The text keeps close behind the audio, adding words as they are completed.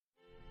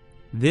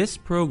This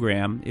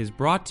program is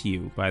brought to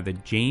you by the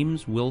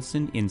James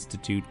Wilson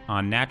Institute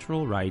on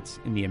Natural Rights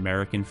in the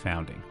American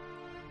Founding.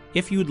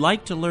 If you'd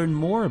like to learn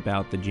more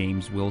about the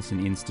James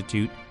Wilson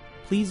Institute,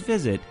 please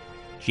visit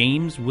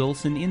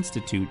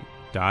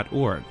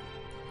jameswilsoninstitute.org.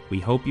 We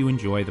hope you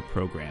enjoy the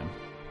program.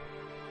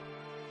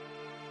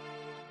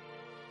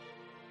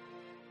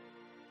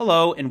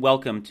 Hello and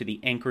welcome to the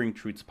Anchoring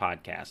Truths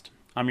podcast.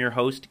 I'm your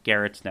host,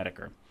 Garrett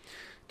Snedeker.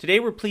 Today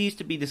we're pleased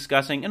to be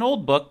discussing an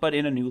old book but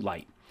in a new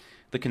light,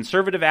 The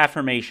Conservative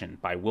Affirmation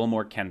by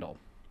Willmore Kendall.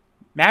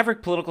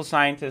 Maverick political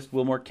scientist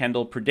Willmore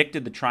Kendall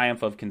predicted the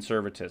triumph of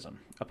conservatism.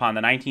 Upon the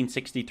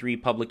 1963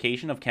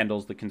 publication of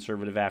Kendall's The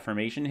Conservative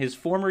Affirmation, his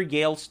former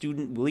Yale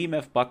student William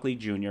F. Buckley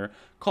Jr.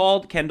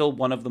 called Kendall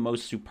one of the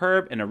most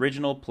superb and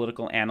original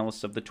political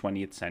analysts of the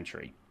 20th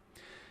century.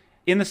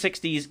 In the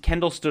 60s,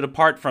 Kendall stood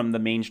apart from the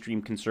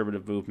mainstream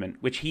conservative movement,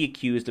 which he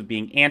accused of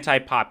being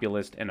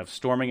anti-populist and of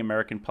storming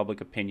American public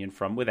opinion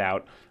from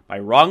without by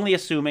wrongly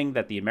assuming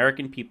that the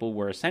American people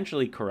were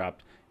essentially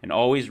corrupt and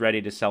always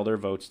ready to sell their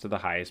votes to the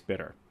highest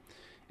bidder.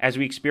 As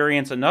we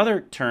experience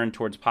another turn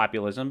towards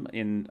populism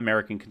in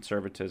American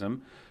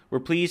conservatism,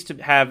 we're pleased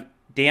to have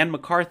Dan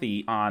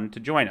McCarthy on to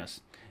join us.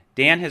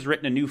 Dan has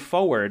written a new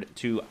foreword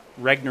to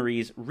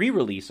Regnery's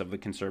re-release of The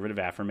Conservative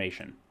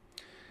Affirmation.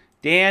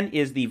 Dan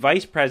is the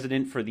Vice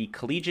President for the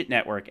Collegiate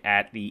Network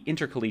at the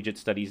Intercollegiate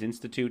Studies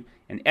Institute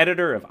and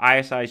editor of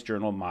ISI's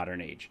journal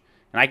Modern Age.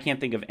 And I can't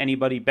think of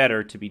anybody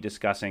better to be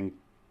discussing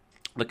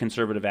the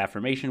Conservative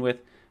Affirmation with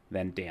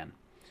than Dan.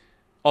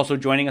 Also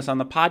joining us on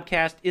the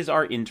podcast is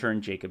our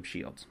intern, Jacob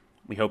Shields.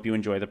 We hope you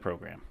enjoy the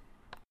program.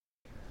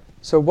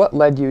 So what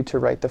led you to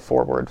write the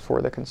foreword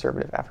for the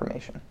Conservative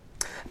Affirmation?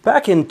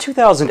 Back in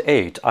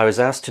 2008, I was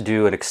asked to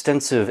do an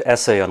extensive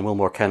essay on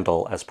Willmore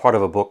Kendall as part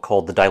of a book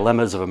called The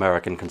Dilemmas of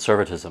American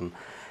Conservatism.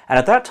 And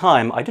at that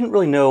time, I didn't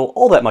really know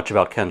all that much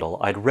about Kendall.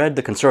 I'd read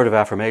The Conservative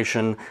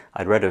Affirmation,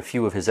 I'd read a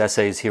few of his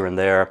essays here and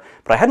there,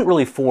 but I hadn't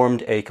really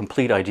formed a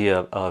complete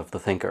idea of the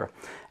thinker.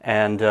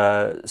 And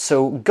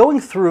so going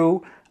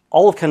through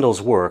all of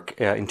Kendall's work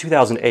in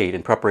 2008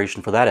 in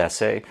preparation for that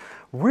essay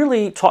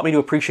really taught me to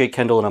appreciate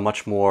Kendall in a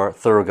much more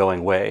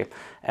thoroughgoing way.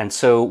 And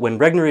so when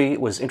Regnery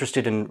was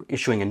interested in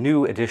issuing a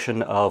new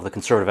edition of The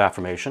Conservative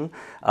Affirmation,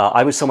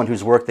 I was someone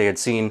whose work they had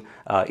seen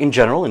in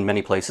general in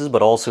many places,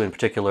 but also in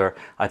particular,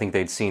 I think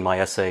they'd seen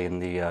my essay in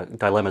the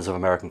Dilemmas of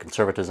American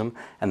Conservatism,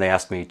 and they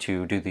asked me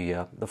to do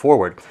the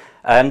foreword.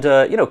 And,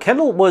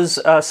 Kendall was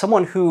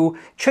someone who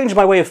changed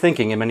my way of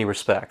thinking in many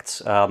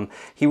respects.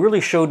 He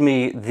really showed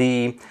me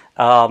the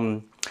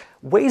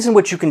ways in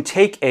which you can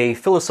take a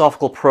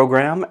philosophical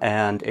program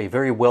and a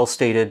very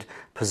well-stated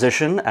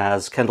position,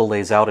 as Kendall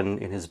lays out in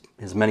his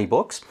many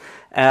books,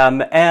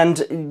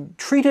 and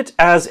treat it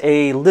as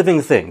a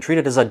living thing, treat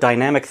it as a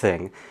dynamic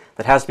thing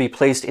that has to be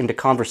placed into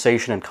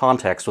conversation and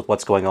context with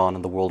what's going on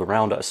in the world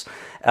around us.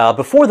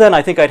 Before then,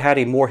 I think I'd had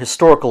a more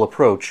historical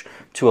approach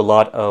to a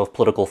lot of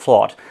political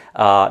thought.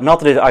 Not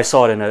that I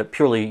saw it in a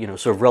purely,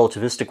 sort of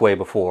relativistic way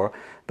before,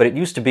 but it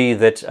used to be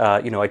that,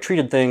 I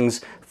treated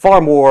things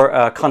far more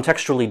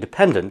contextually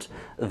dependent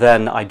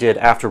than I did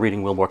after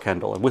reading Willmore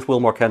Kendall. And with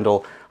Willmore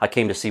Kendall, I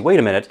came to see, wait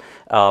a minute,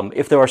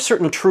 if there are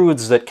certain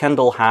truths that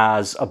Kendall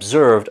has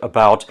observed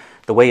about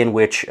the way in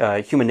which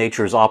human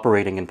nature is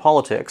operating in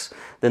politics,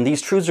 then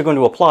these truths are going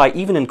to apply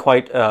even in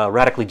quite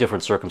radically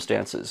different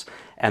circumstances.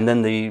 And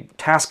then the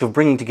task of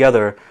bringing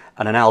together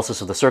an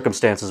analysis of the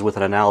circumstances with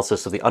an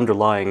analysis of the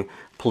underlying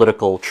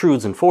political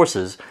truths and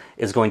forces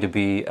is going to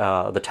be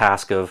the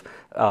task of,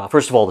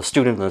 first of all, the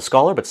student and the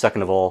scholar, but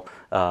second of all,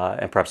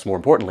 and perhaps more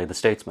importantly, the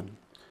statesman.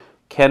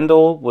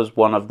 Kendall was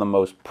one of the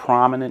most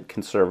prominent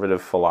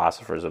conservative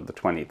philosophers of the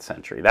 20th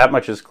century. That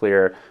much is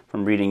clear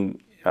from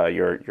reading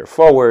your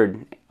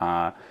foreword,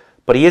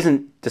 but he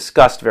isn't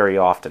discussed very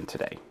often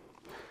today.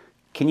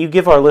 Can you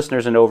give our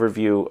listeners an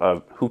overview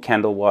of who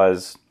Kendall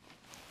was,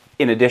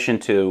 in addition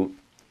to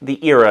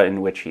the era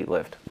in which he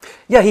lived?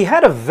 Yeah, he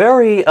had a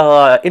very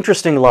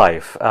interesting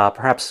life,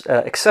 perhaps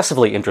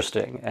excessively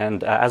interesting,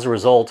 and as a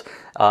result,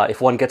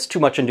 if one gets too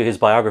much into his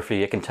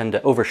biography, it can tend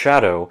to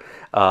overshadow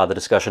the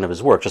discussion of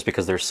his work, just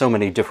because there's so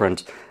many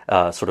different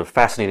sort of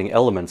fascinating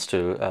elements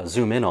to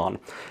zoom in on.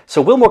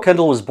 So Willmore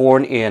Kendall was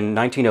born in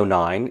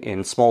 1909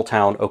 in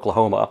small-town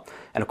Oklahoma,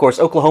 and of course,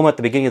 Oklahoma at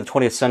the beginning of the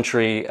 20th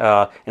century,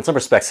 in some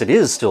respects, it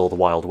is still the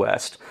Wild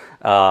West.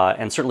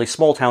 And certainly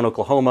small-town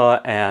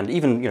Oklahoma and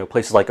even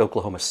places like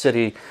Oklahoma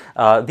City,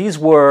 these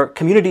were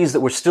communities that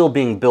were still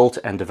being built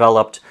and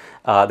developed.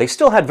 They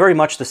still had very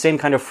much the same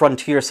kind of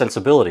frontier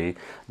sensibility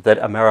that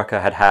America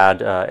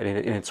had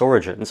in its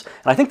origins.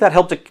 And I think that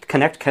helped to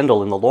connect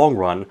Kendall in the long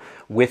run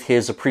with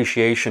his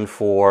appreciation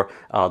for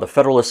the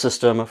Federalist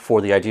system, for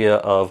the idea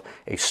of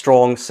a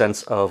strong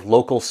sense of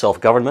local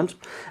self-government,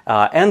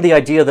 and the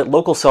idea that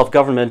local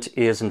self-government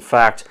is in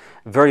fact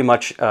very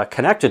much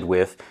connected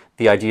with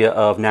the idea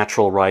of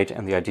natural right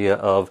and the idea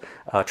of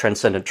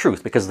transcendent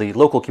truth, because the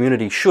local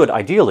community should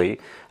ideally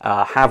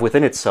have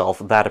within itself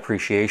that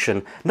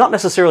appreciation, not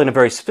necessarily in a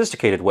very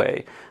sophisticated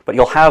way, but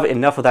you'll have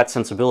enough of that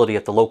sensibility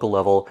at the local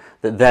level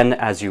that then,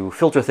 as you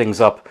filter things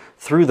up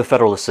through the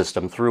federalist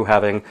system, through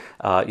having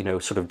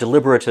sort of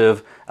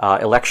deliberative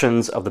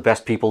elections of the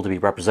best people to be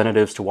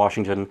representatives to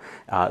Washington,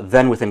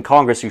 then within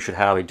Congress you should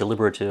have a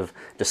deliberative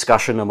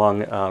discussion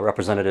among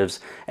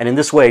representatives, and in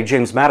this way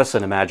James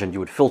Madison imagined you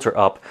would filter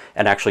up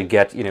and actually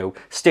get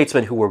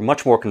statesmen who were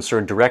much more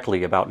concerned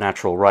directly about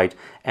natural right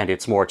and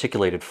its more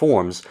articulated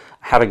forms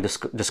having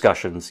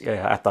discussions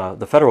at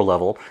the federal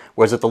level,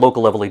 whereas at the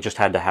local level he just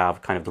had to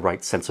have kind of the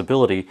right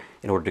sensibility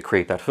in order to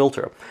create that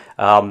filter.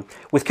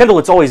 With Kendall,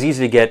 it's always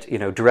easy to get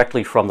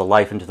directly from the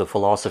life into the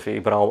philosophy,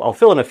 but I'll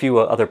fill in a few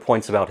other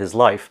points about his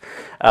life.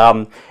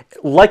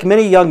 Like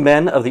many young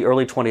men of the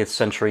early 20th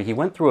century, he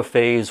went through a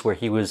phase where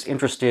he was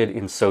interested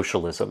in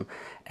socialism.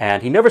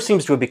 And he never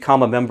seems to have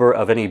become a member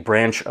of any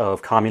branch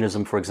of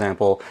communism, for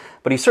example,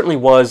 but he certainly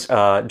was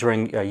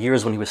during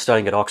years when he was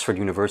studying at Oxford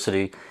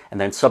University, and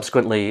then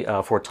subsequently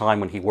for a time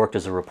when he worked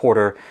as a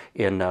reporter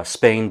in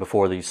Spain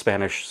before the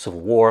Spanish Civil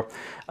War.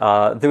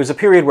 There was a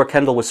period where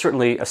Kendall was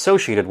certainly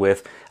associated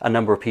with a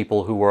number of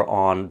people who were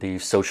on the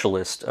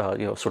socialist,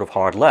 sort of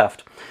hard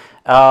left.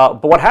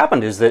 But what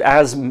happened is that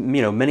as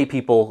many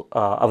people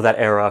of that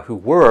era who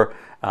were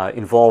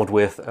involved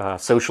with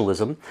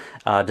socialism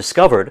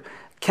discovered,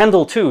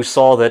 Kendall, too,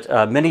 saw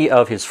that many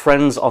of his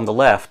friends on the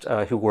left,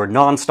 who were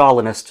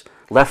non-Stalinist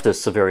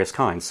leftists of various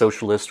kinds,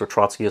 socialists or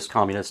Trotskyist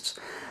communists,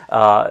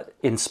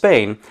 in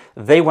Spain,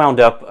 they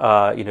wound up,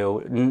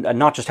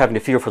 not just having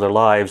to fear for their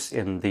lives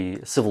in the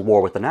civil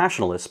war with the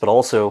nationalists, but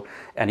also,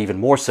 and even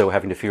more so,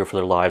 having to fear for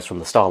their lives from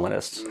the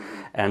Stalinists.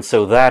 And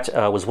so that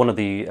was one of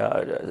the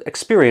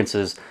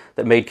experiences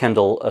that made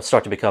Kendall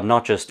start to become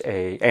not just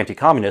an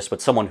anti-communist,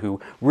 but someone who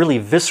really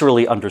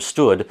viscerally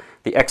understood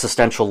the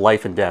existential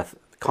life and death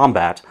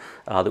combat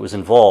that was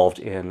involved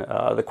in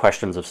the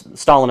questions of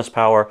Stalinist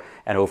power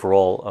and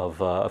overall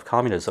of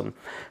communism.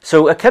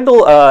 So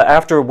Kendall,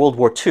 after World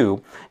War II,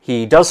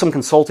 he does some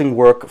consulting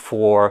work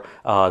for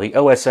the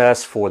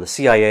OSS, for the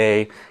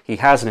CIA. He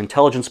has an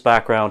intelligence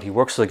background. He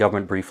works for the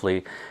government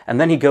briefly.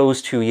 And then he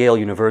goes to Yale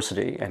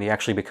University, and he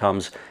actually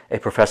becomes a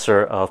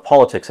professor of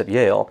politics at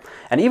Yale.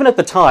 And even at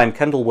the time,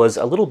 Kendall was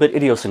a little bit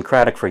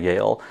idiosyncratic for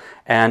Yale.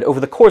 And over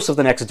the course of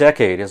the next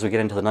decade, as we get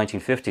into the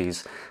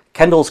 1950s,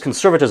 Kendall's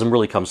conservatism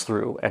really comes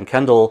through. And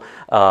Kendall,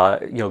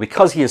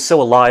 because he is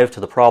so alive to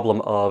the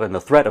problem of and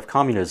the threat of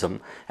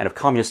communism and of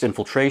communist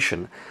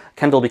infiltration,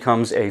 Kendall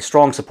becomes a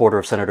strong supporter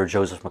of Senator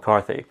Joseph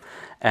McCarthy.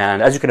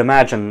 And as you can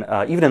imagine,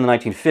 even in the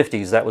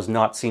 1950s, that was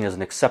not seen as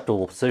an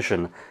acceptable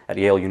position at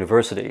Yale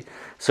University.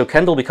 So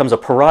Kendall becomes a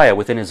pariah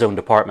within his own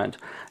department.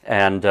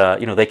 And,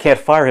 they can't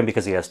fire him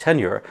because he has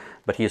tenure,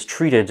 but he is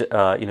treated,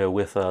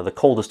 with the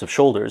coldest of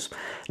shoulders.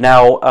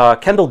 Now,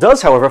 Kendall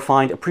does, however,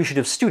 find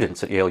appreciative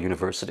students at Yale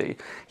University.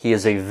 He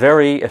is a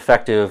very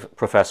effective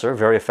professor,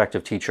 very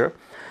effective teacher.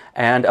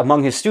 And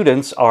among his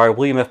students are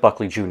William F.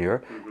 Buckley Jr.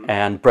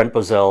 and Brent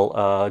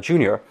Bozell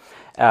Jr.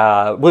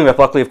 William F.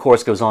 Buckley, of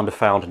course, goes on to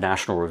found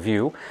National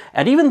Review.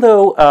 And even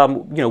though,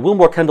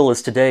 Wilmore Kendall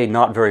is today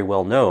not very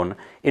well known,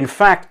 in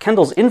fact,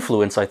 Kendall's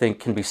influence, I think,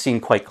 can be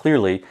seen quite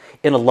clearly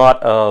in a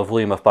lot of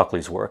William F.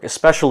 Buckley's work,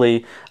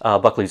 especially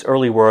Buckley's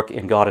early work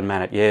in God and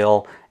Man at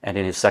Yale and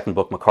in his second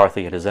book,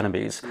 McCarthy and His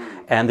Enemies.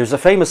 And there's a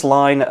famous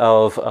line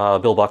of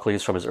Bill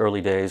Buckley's from his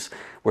early days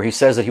where he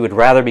says that he would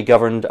rather be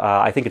governed,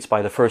 I think it's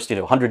by the first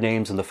 100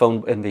 names in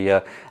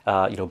the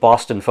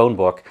Boston phone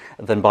book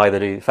than by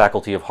the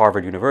faculty of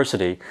Harvard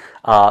University.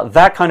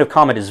 That kind of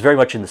comment is very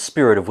much in the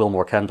spirit of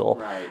Wilmore Kendall.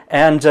 Right.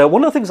 And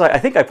one of the things I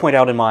think I point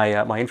out in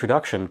my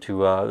introduction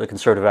to the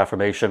Conservative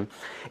Affirmation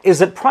is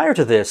that prior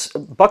to this,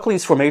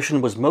 Buckley's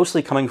formation was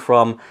mostly coming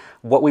from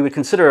what we would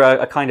consider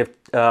a kind of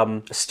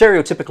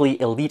stereotypically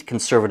elite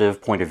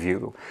conservative point of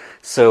view.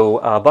 So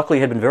Buckley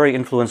had been very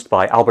influenced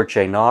by Albert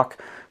J.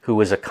 Nock, who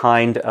was a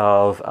kind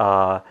of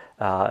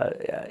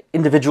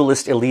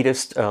individualist,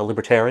 elitist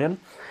libertarian.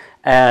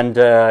 And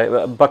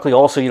Buckley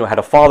also, had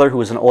a father who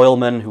was an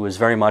oilman, who was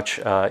very much,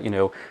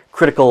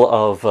 critical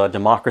of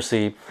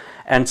democracy.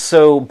 And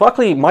so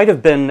Buckley might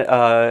have been,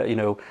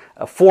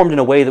 formed in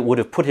a way that would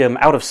have put him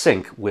out of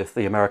sync with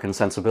the American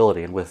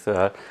sensibility and with,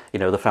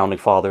 the Founding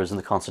Fathers and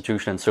the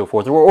Constitution and so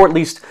forth, or at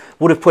least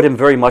would have put him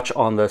very much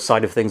on the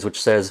side of things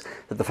which says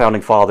that the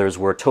Founding Fathers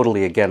were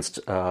totally against,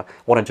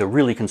 wanted to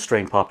really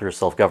constrain popular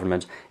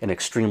self-government in an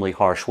extremely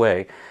harsh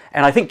way.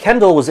 And I think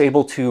Kendall was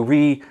able to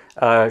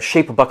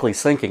reshape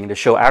Buckley's thinking and to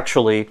show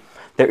actually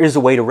there is a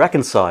way to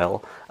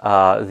reconcile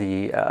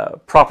the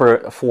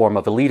proper form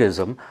of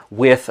elitism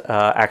with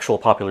actual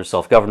popular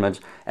self-government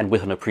and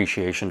with an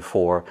appreciation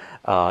for,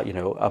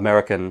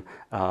 American,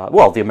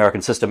 the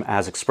American system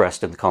as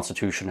expressed in the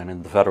Constitution and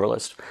in the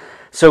Federalist.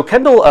 So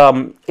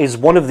Kendall is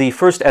one of the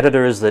first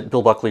editors that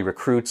Bill Buckley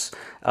recruits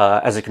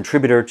as a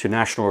contributor to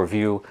National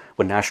Review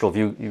when National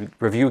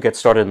Review gets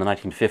started in the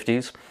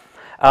 1950s.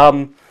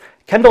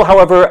 Kendall,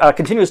 however,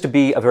 continues to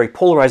be a very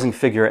polarizing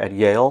figure at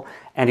Yale,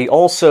 and he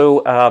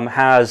also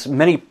has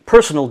many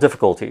personal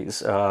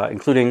difficulties,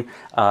 including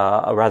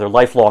a rather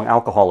lifelong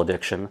alcohol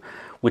addiction,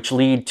 which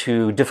lead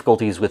to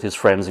difficulties with his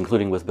friends,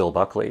 including with Bill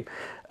Buckley.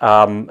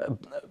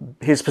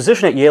 His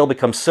position at Yale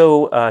becomes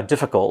so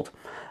difficult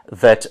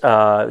that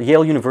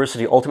Yale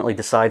University ultimately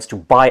decides to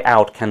buy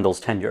out Kendall's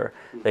tenure.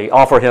 They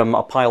offer him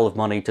a pile of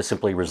money to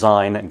simply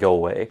resign and go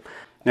away.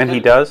 And he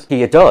does?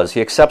 He does.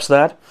 He accepts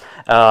that.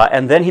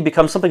 And then he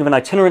becomes something of an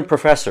itinerant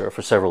professor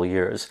for several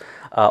years.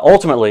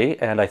 Ultimately,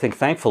 and I think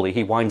thankfully,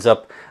 he winds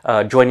up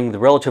joining the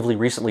relatively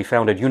recently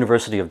founded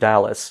University of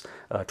Dallas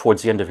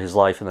towards the end of his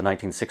life in the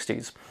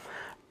 1960s.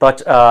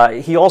 But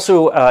he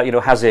also,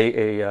 has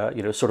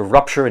a sort of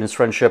rupture in his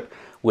friendship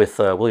with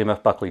William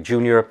F. Buckley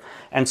Jr.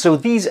 And so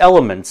these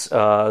elements,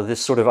 this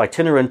sort of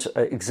itinerant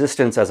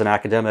existence as an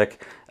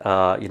academic, in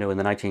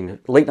the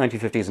late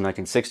 1950s and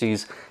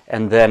 1960s,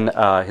 and then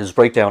his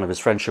breakdown of his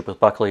friendship with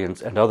Buckley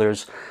and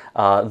others,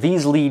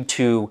 these lead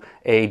to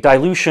a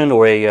dilution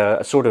or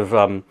a sort of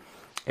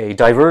a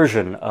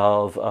diversion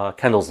of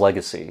Kendall's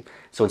legacy.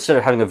 So instead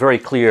of having a very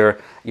clear,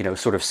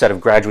 sort of set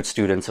of graduate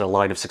students and a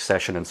line of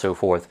succession and so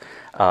forth,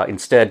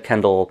 instead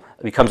Kendall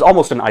becomes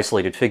almost an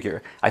isolated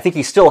figure. I think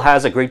he still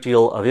has a great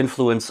deal of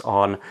influence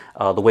on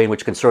the way in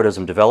which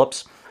conservatism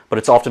develops, but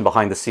it's often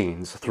behind the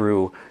scenes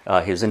through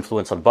his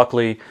influence on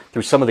Buckley,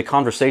 through some of the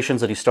conversations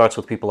that he starts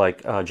with people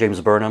like James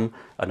Burnham,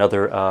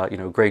 another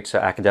great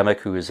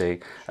academic who is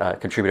a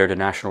contributor to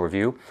National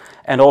Review.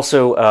 And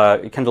also,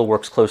 Kendall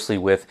works closely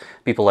with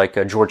people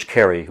like George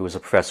Carey, who was a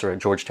professor at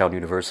Georgetown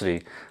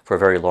University for a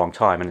very long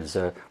time and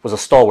was a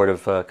stalwart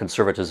of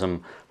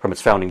conservatism from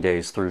its founding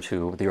days through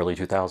to the early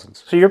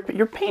 2000s. So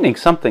you're painting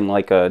something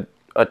like a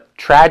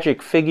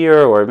tragic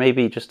figure, or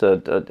maybe just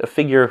a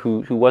figure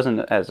who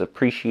wasn't as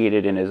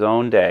appreciated in his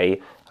own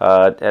day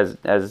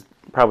as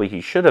probably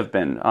he should have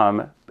been.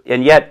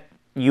 And yet,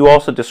 you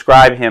also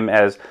describe him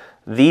as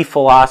the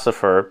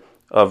philosopher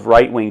of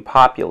right-wing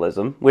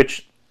populism,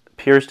 which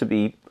appears to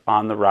be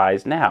on the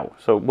rise now.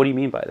 So what do you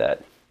mean by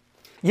that?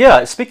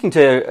 Yeah, speaking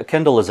to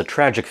Kendall as a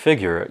tragic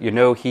figure,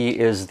 he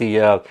is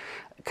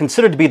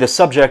considered to be the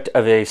subject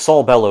of a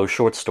Saul Bellow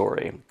short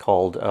story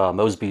called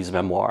Mosby's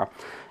Memoir.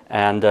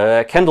 And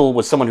Kendall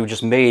was someone who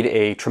just made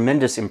a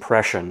tremendous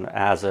impression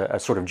as a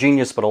sort of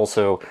genius, but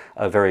also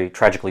a very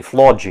tragically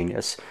flawed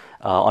genius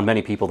on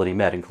many people that he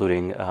met,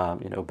 including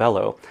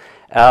Bellow.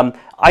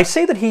 I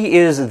say that he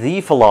is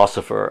the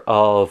philosopher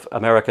of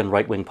American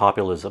right-wing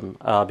populism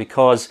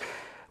because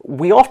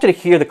we often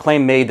hear the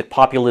claim made that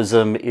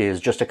populism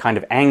is just a kind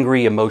of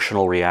angry,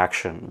 emotional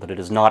reaction, that it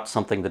is not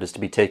something that is to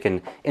be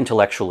taken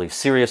intellectually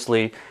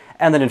seriously,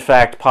 and that in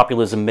fact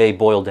populism may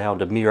boil down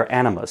to mere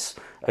animus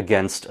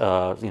against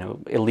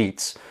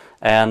elites.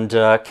 And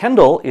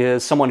Kendall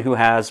is someone who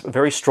has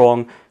very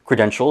strong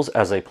credentials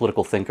as a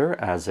political thinker,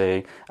 as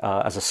a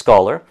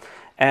scholar.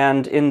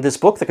 And in this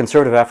book, The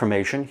Conservative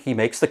Affirmation, he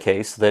makes the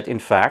case that, in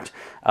fact,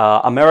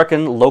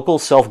 American local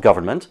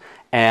self-government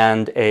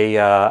and a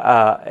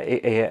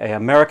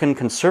American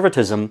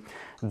conservatism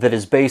that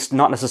is based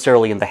not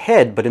necessarily in the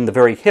head, but in the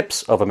very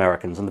hips of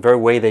Americans, in the very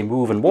way they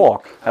move and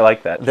walk. I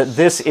like that. That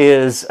this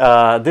is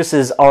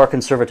our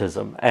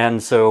conservatism,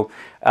 and so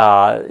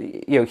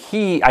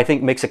he, I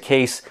think, makes a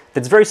case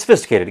that's very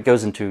sophisticated. It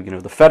goes into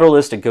the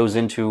Federalist. It goes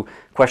into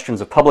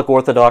questions of public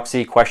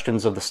orthodoxy,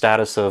 questions of the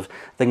status of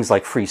things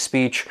like free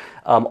speech.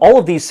 All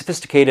of these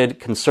sophisticated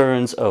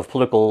concerns of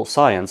political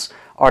science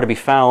are to be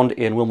found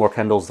in Wilmore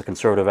Kendall's The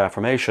Conservative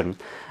Affirmation.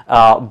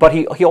 But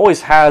he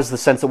always has the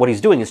sense that what he's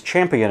doing is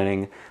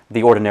championing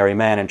the ordinary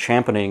man and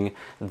championing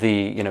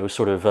the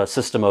sort of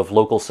system of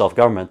local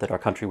self-government that our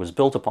country was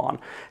built upon.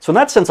 So in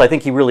that sense, I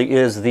think he really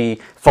is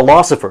the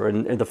philosopher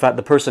and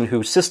the person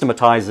who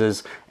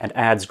systematizes and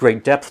adds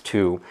great depth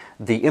to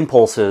the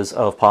impulses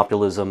of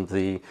populism,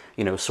 the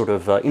sort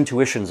of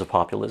intuitions of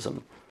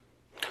populism.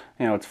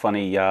 It's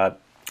funny.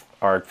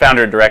 Our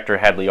founder and director,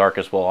 Hadley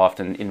Arkes, will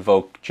often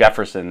invoke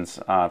Jefferson's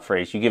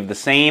phrase, you give the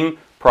same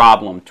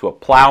problem to a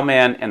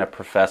plowman and a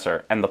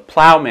professor, and the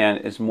plowman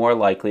is more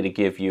likely to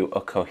give you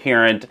a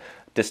coherent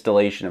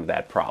distillation of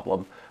that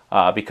problem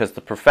because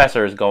the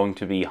professor is going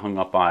to be hung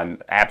up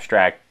on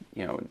abstract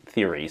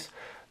theories.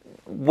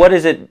 What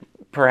is it,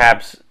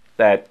 perhaps,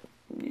 that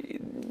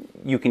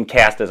you can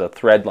cast as a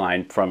thread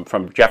line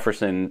from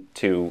Jefferson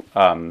to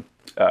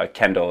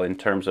Kendall in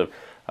terms of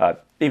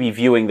maybe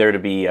viewing there to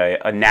be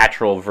a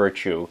natural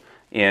virtue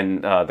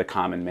in the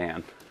common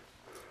man?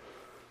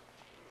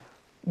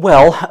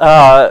 Well,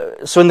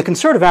 so in The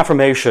Conservative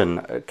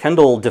Affirmation,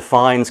 Kendall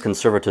defines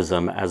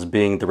conservatism as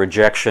being the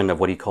rejection of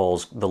what he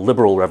calls the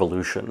liberal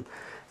revolution.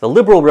 The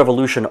liberal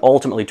revolution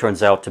ultimately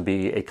turns out to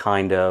be a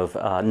kind of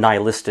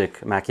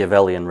nihilistic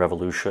Machiavellian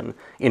revolution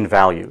in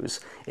values.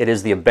 It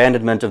is the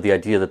abandonment of the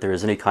idea that there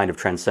is any kind of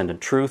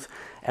transcendent truth,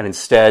 and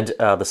instead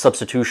the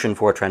substitution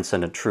for a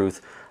transcendent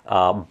truth.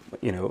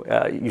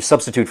 You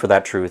substitute for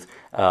that truth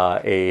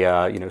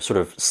a sort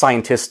of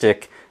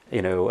scientific,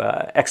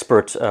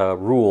 expert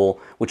rule,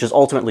 which is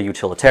ultimately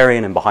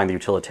utilitarian, and behind the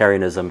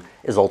utilitarianism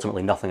is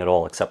ultimately nothing at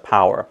all except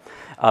power.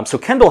 So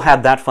Kendall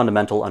had that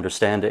fundamental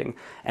understanding,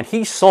 and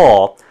he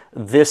saw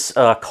this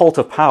cult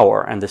of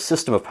power and this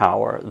system of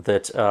power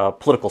that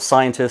political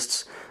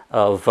scientists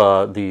of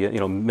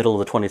the middle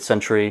of the 20th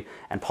century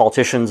and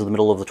politicians of the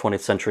middle of the 20th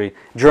century,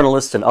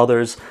 journalists and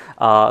others,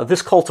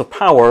 this cult of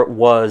power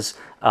was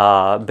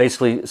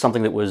basically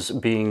something that was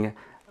being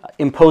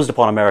imposed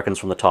upon Americans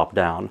from the top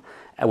down.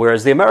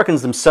 Whereas the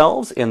Americans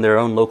themselves, in their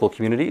own local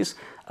communities,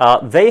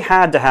 they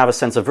had to have a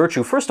sense of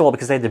virtue, first of all,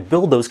 because they had to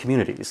build those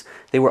communities.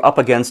 They were up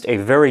against a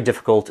very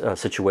difficult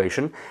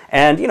situation.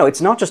 And,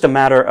 it's not just a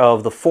matter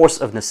of the force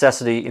of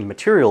necessity in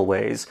material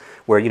ways,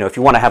 where, if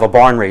you want to have a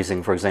barn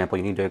raising, for example,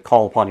 you need to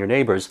call upon your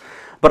neighbors.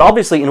 But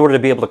obviously, in order to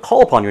be able to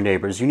call upon your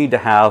neighbors, you need to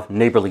have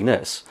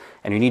neighborliness.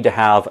 And you need to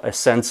have a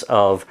sense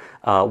of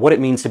what it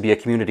means to be a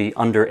community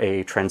under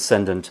a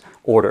transcendent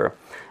order.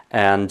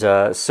 And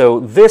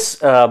so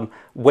this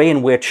way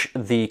in which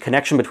the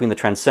connection between the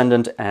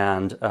transcendent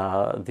and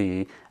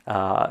the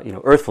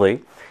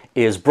earthly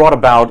is brought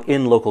about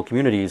in local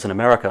communities in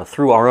America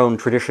through our own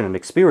tradition and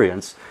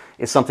experience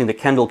is something that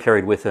Kendall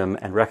carried with him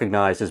and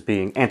recognized as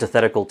being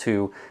antithetical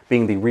to,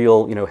 being the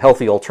real,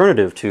 healthy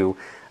alternative to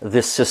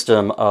this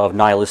system of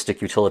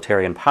nihilistic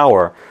utilitarian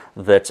power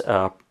that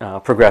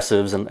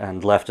progressives and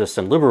leftists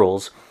and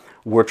liberals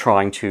were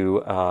trying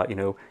to,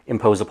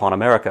 impose upon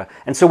America.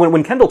 And so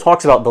when Kendall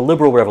talks about the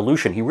liberal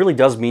revolution, he really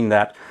does mean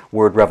that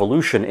word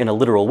revolution in a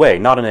literal way,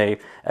 not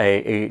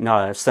in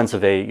not a sense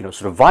of a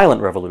sort of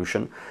violent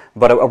revolution,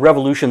 but a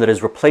revolution that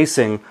is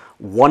replacing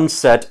one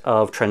set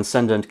of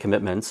transcendent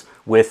commitments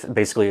with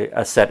basically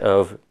a set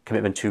of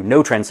commitment to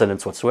no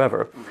transcendence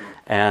whatsoever.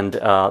 And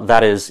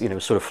that is,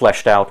 sort of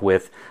fleshed out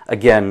with,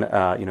 again,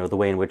 the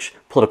way in which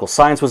political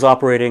science was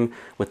operating,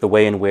 with the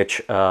way in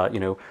which,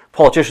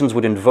 politicians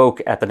would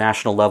invoke at the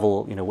national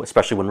level,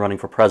 especially when running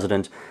for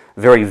president,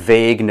 very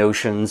vague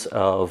notions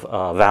of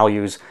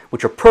values,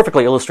 which are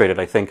perfectly illustrated,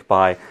 I think,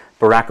 by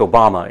Barack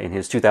Obama in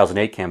his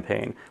 2008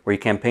 campaign, where he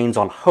campaigns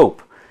on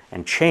hope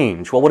and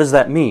change. Well, what does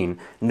that mean?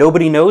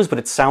 Nobody knows, but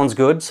it sounds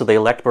good, so they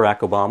elect Barack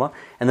Obama.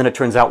 And then it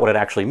turns out what it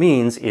actually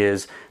means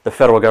is the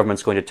federal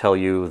government's going to tell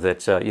you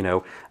that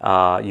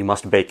you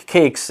must bake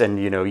cakes, and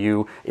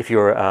if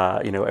you're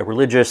a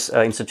religious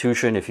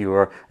institution, if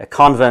you're a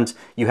convent,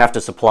 you have to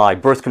supply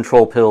birth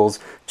control pills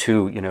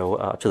to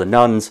the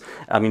nuns.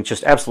 I mean,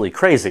 just absolutely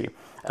crazy.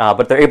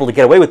 But they're able to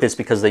get away with this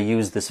because they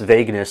use this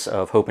vagueness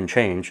of hope and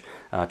change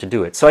to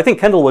do it. So I think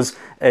Kendall was,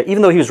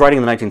 even though he was writing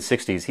in the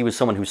 1960s, he was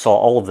someone who saw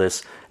all of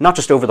this, not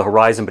just over the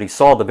horizon, but he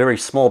saw the very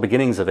small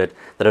beginnings of it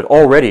that had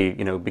already,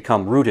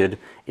 become rooted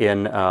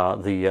in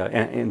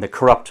the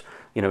corrupt,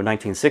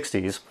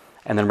 1960s,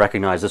 and then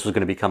recognized this was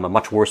going to become a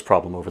much worse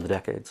problem over the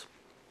decades.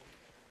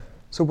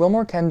 So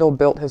Wilmore Kendall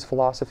built his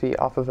philosophy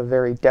off of a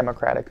very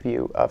democratic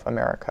view of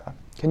America.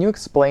 Can you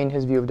explain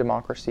his view of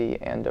democracy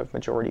and of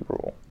majority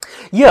rule?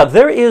 Yeah,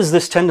 there is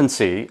this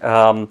tendency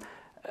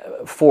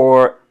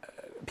for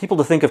people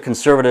to think of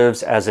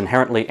conservatives as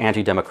inherently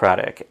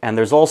anti-democratic, and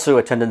there's also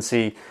a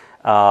tendency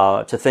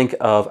to think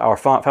of our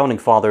founding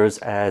fathers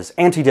as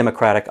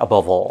anti-democratic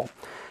above all.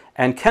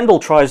 And Kendall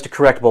tries to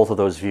correct both of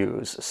those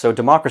views. So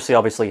democracy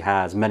obviously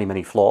has many,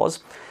 many flaws.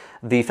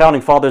 The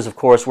Founding Fathers, of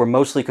course, were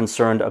mostly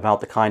concerned about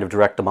the kind of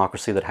direct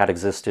democracy that had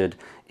existed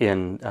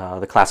in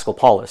the classical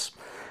polis.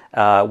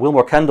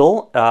 Wilmore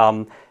Kendall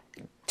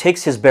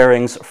takes his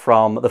bearings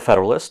from the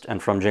Federalist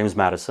and from James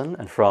Madison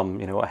and from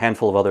a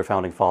handful of other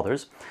Founding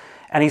Fathers,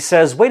 and he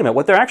says, wait a minute,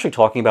 what they're actually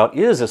talking about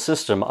is a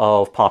system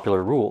of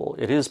popular rule.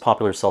 It is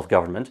popular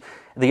self-government.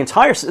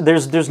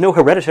 There's no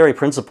hereditary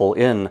principle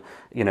in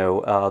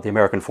the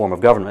American form of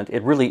government.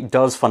 It really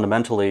does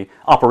fundamentally,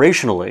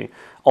 operationally,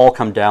 all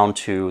come down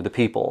to the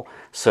people.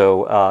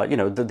 So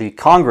the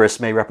Congress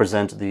may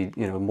represent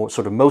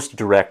the most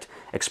direct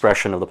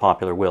expression of the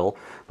popular will,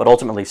 but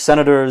ultimately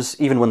senators,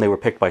 even when they were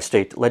picked by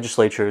state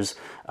legislatures,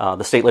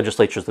 the state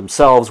legislatures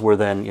themselves were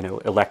then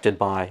elected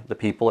by the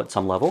people at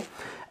some level.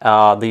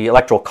 The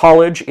Electoral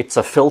College, it's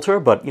a filter,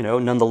 but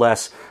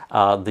nonetheless,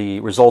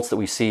 the results that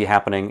we see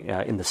happening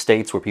in the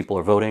states where people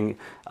are voting,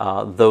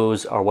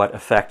 those are what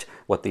affect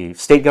what the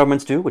state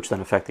governments do, which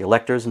then affect the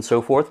electors and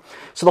so forth.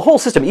 So the whole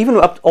system, even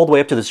all the way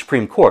up to the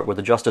Supreme Court, where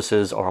the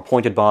justices are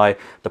appointed by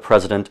the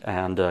president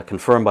and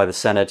confirmed by the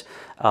Senate,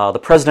 the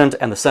president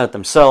and the Senate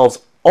themselves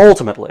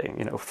ultimately,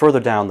 further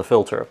down the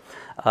filter,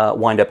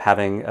 wind up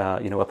having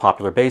a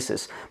popular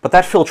basis. But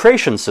that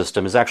filtration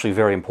system is actually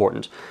very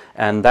important,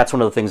 and that's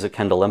one of the things that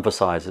Kendall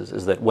emphasizes,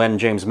 is that when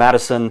James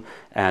Madison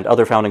and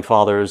other Founding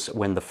Fathers,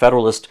 when the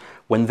Federalists,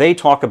 when they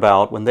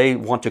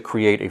want to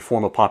create a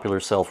form of popular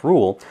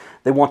self-rule,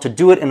 they want to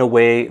do it in a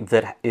way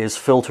that is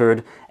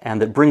filtered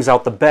and that brings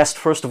out the best,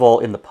 first of all,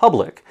 in the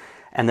public.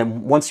 And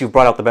then once you've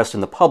brought out the best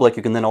in the public,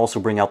 you can then also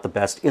bring out the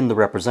best in the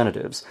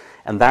representatives.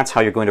 And that's how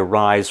you're going to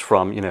rise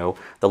from,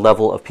 the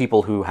level of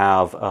people who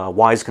have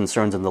wise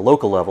concerns in the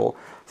local level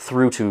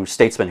through to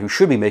statesmen who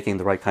should be making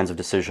the right kinds of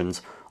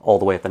decisions all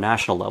the way at the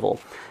national level.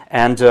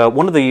 And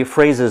one of the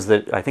phrases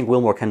that I think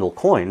Wilmore Kendall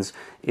coins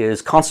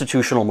is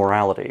constitutional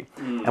morality.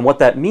 And what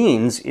that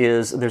means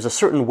is there's a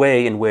certain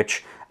way in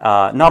which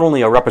not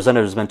only are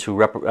representatives meant to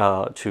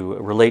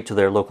relate to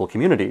their local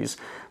communities,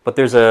 but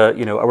there's a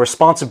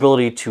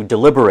responsibility to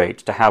deliberate,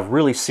 to have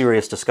really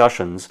serious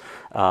discussions,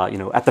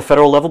 at the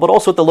federal level, but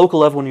also at the local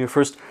level when you're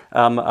first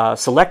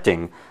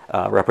selecting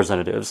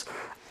representatives,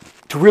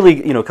 to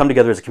really come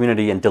together as a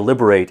community and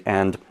deliberate.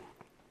 And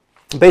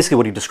basically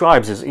what he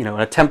describes is an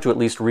attempt to at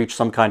least reach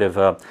some kind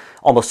of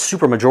almost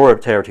super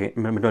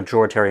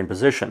majoritarian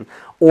position,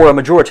 or a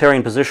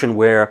majoritarian position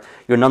where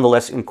you're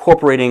nonetheless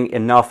incorporating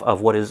enough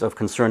of what is of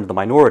concern to the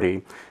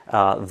minority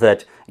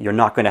that you're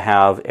not going to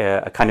have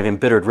a kind of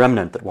embittered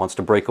remnant that wants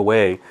to break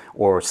away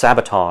or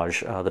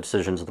sabotage the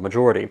decisions of the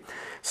majority.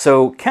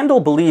 So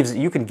Kendall believes that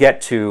you can get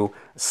to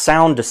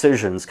sound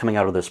decisions coming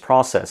out of this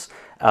process,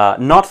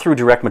 not through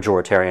direct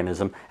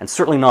majoritarianism, and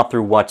certainly not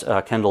through what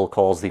Kendall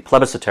calls the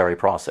plebiscitary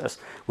process,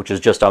 which is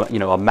just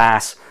a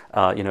mass,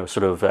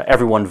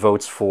 everyone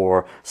votes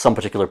for some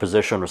particular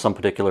position or some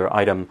particular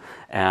item,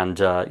 and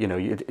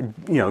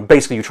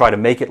basically you try to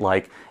make it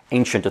like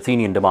ancient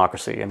Athenian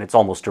democracy, and it's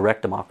almost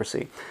direct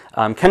democracy.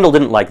 Kendall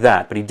didn't like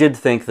that, but he did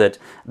think that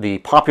the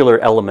popular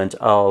element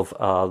of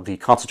the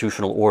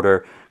constitutional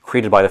order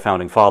created by the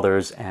Founding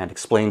Fathers and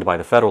explained by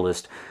the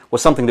Federalist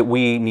was something that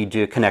we need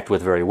to connect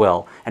with very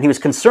well. And he was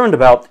concerned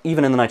about,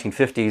 even in the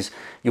 1950s,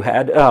 you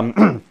had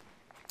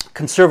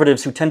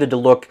conservatives who tended to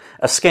look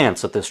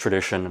askance at this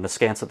tradition and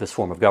askance at this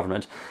form of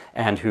government,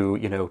 and who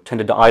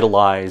tended to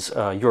idolize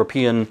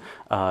European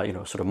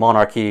sort of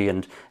monarchy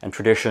and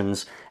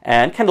traditions.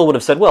 And Kendall would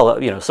have said,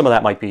 well, some of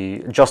that might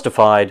be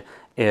justified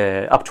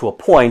up to a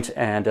point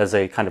and as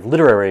a kind of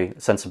literary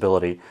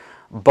sensibility,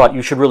 but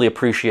you should really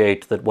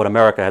appreciate that what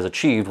America has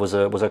achieved was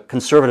a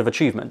conservative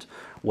achievement,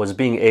 was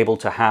being able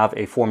to have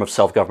a form of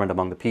self-government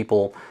among the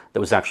people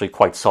that was actually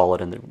quite solid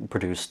and that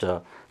produced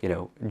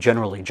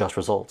generally just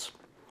results.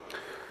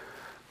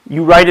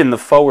 You write in the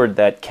foreword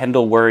that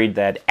Kendall worried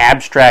that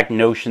abstract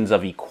notions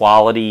of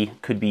equality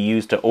could be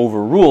used to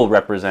overrule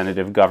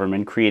representative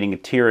government, creating a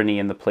tyranny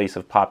in the place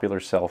of popular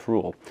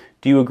self-rule.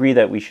 Do you agree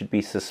that we should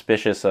be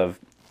suspicious of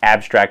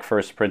abstract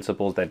first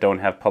principles that don't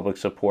have public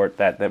support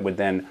that would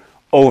then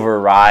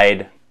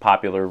override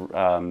popular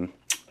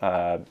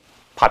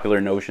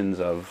notions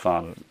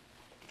of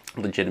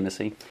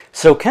legitimacy?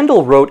 So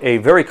Kendall wrote a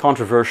very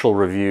controversial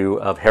review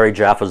of Harry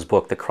Jaffe's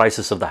book, The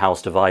Crisis of the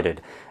House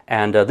Divided.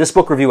 And this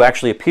book review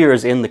actually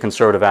appears in the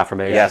Conservative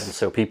Affirmation, yes.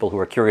 So people who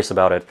are curious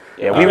about it...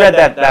 Yeah, we read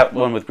that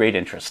one with great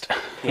interest.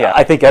 Yeah,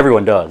 I think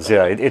everyone does.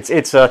 Yeah,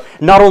 it's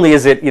not only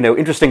is it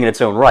interesting in its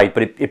own right,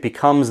 but it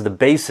becomes the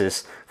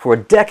basis for a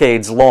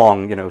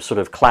decades-long sort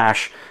of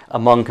clash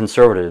among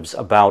conservatives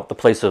about the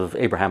place of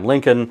Abraham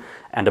Lincoln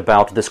and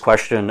about this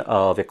question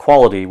of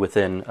equality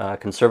within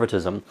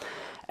conservatism.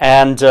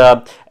 And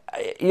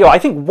I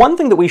think one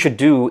thing that we should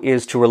do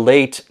is to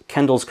relate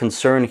Kendall's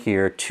concern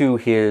here to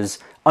his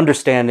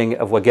understanding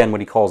of, again, what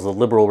he calls the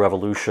liberal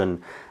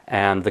revolution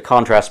and the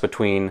contrast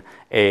between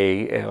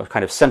a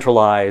kind of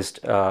centralized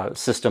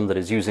system that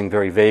is using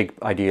very vague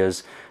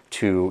ideas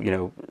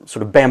to,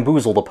 sort of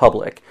bamboozle the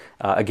public.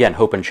 Again,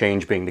 Hope and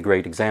Change being the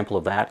great example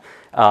of that.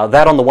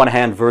 That on the one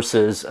hand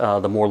versus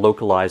the more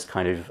localized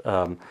kind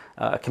of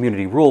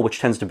community rule, which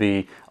tends to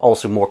be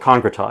also more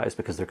concretized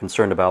because they're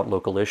concerned about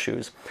local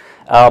issues.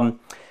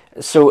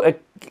 So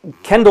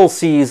Kendall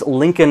sees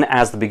Lincoln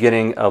as the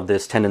beginning of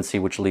this tendency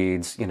which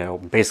leads,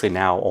 basically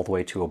now all the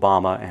way to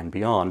Obama and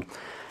beyond.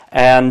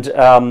 And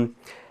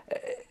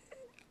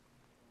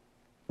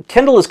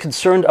Kendall is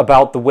concerned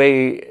about the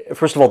way,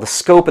 first of all, the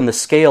scope and the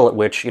scale at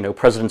which,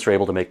 presidents are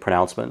able to make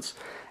pronouncements.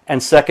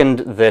 And second,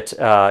 that,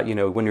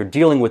 when you're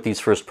dealing with these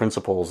first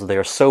principles, they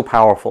are so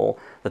powerful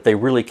that they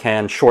really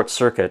can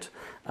short-circuit,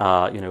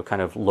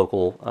 kind of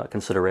local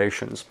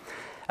considerations.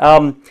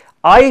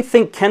 I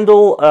think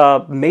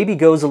Kendall maybe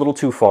goes a little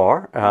too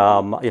far.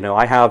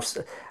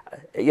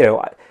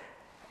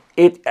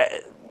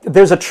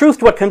 There's a truth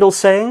to what Kendall's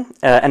saying,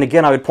 and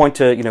again, I would point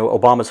to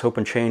Obama's Hope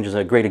and Change as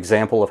a great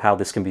example of how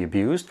this can be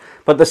abused.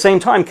 But at the same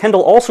time,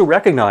 Kendall also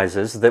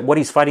recognizes that what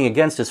he's fighting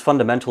against is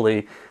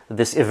fundamentally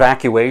this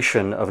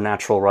evacuation of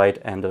natural right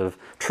and of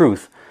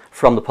truth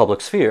from the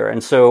public sphere.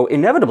 And so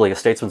inevitably a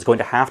statesman's going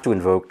to have to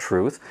invoke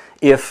truth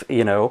if,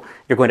 you're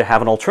going to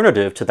have an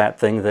alternative to that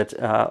thing that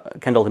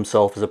Kendall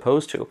himself is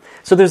opposed to.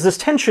 So there's this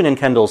tension in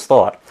Kendall's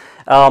thought.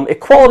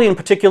 Equality in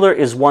particular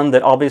is one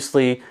that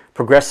obviously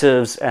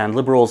progressives and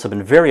liberals have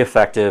been very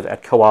effective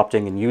at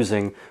co-opting and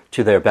using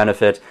to their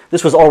benefit.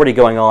 This was already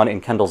going on in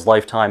Kendall's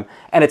lifetime,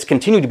 and it's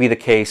continued to be the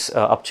case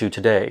up to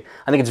today.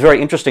 I think it's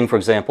very interesting, for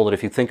example, that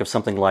if you think of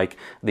something like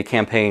the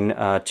campaign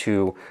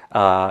to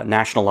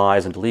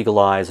nationalize and to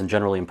legalize and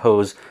generally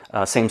impose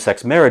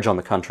same-sex marriage on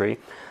the country,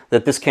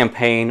 that this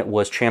campaign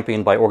was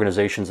championed by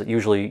organizations that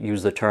usually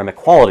use the term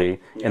equality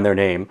in their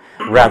name,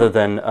 rather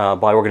than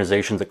by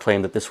organizations that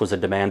claim that this was a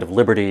demand of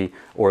liberty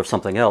or of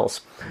something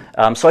else.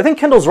 So I think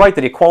Kendall's right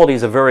that equality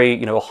is a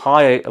very,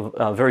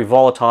 very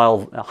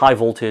volatile, high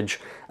voltage,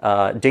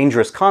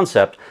 dangerous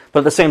concept, but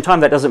at the same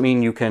time, that doesn't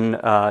mean you can,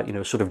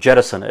 sort of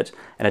jettison it,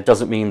 and it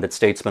doesn't mean that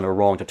statesmen are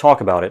wrong to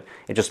talk about it.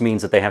 It just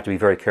means that they have to be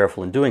very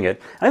careful in doing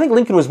it. And I think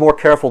Lincoln was more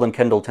careful than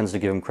Kendall tends to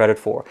give him credit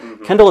for.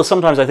 Mm-hmm. Kendall is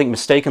sometimes, I think,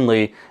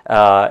 mistakenly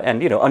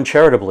and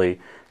uncharitably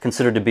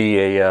considered to be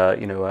a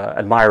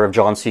admirer of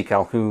John C.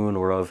 Calhoun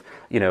or of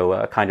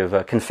kind of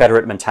a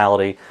Confederate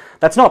mentality.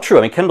 That's not true.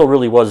 I mean, Kendall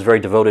really was very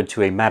devoted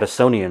to a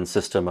Madisonian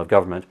system of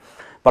government.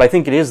 But I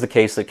think it is the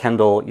case that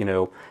Kendall,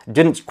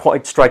 didn't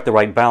quite strike the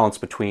right balance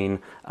between,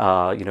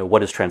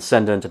 what is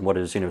transcendent and what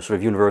is, sort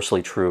of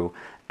universally true,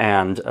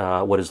 and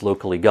what is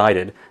locally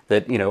guided.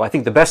 That, I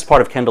think the best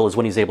part of Kendall is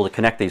when he's able to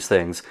connect these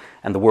things,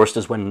 and the worst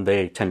is when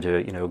they tend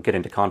to, get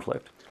into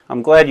conflict.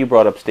 I'm glad you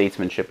brought up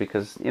statesmanship,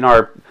 because in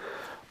our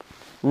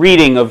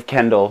reading of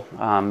Kendall,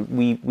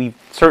 we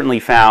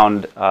certainly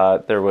found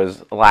there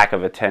was a lack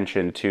of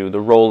attention to the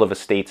role of a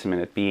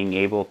statesman at being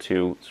able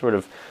to sort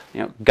of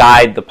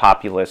guide the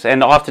populace,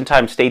 and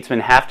oftentimes statesmen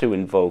have to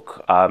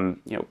invoke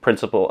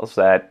principles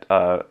that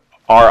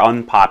are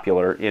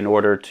unpopular in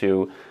order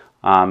to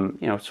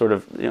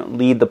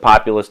lead the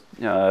populace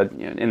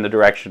in the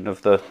direction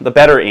of the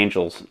better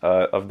angels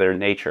of their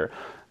nature.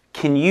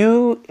 Can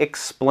you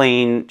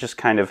explain just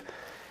kind of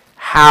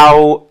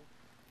how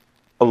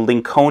a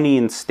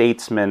Lincolnian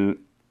statesman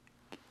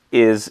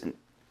is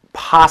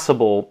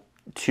possible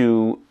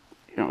to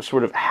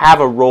sort of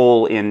have a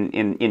role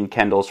in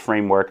Kendall's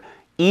framework,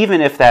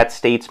 even if that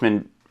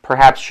statesman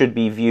perhaps should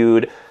be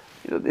viewed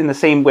in the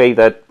same way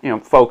that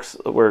folks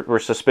were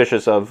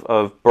suspicious of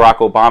Barack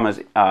Obama's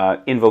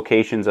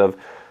invocations of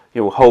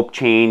hope,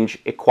 change,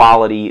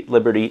 equality,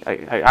 liberty.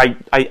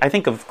 I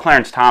think of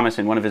Clarence Thomas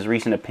in one of his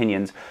recent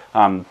opinions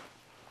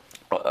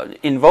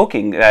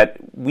invoking that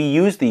we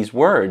use these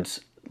words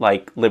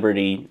like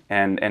liberty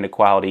and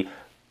equality,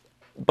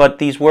 but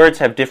these words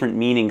have different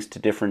meanings to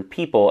different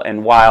people,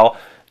 and while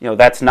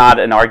that's not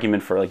an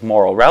argument for like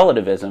moral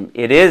relativism,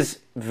 it is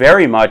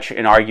very much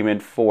an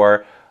argument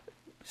for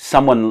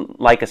someone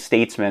like a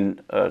statesman,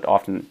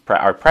 often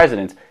our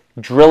presidents,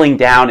 drilling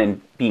down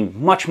and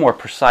being much more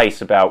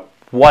precise about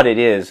what it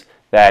is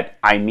that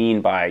I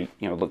mean by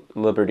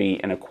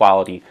liberty and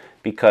equality.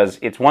 Because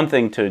it's one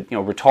thing to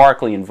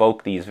rhetorically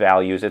invoke these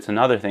values; it's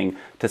another thing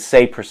to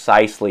say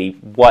precisely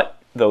what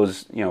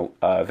those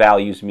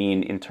values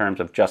mean in terms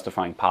of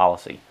justifying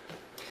policy.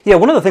 Yeah,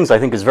 one of the things I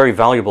think is very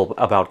valuable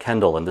about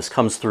Kendall, and this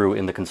comes through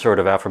in the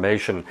Conservative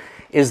Affirmation,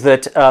 is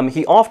that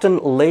he often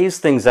lays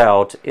things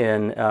out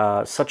in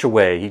such a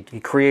way, he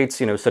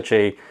creates such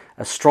a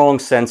strong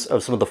sense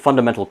of some of the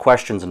fundamental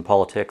questions in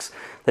politics,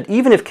 that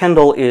even if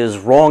Kendall is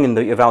wrong in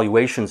the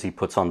evaluations he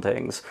puts on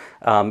things,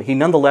 he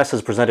nonetheless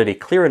has presented a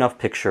clear enough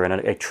picture and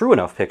a true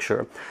enough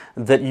picture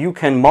that you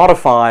can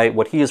modify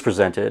what he has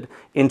presented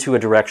into a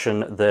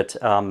direction that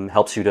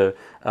helps you to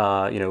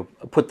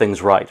put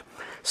things right.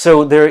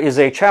 So there is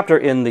a chapter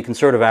in the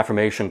Conservative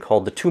Affirmation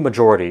called The Two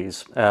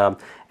Majorities,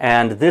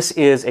 and this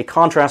is a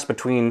contrast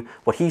between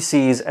what he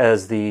sees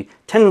as the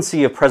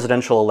tendency of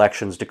presidential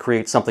elections to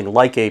create something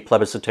like a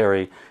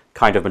plebiscitary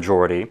kind of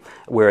majority,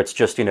 where it's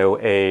just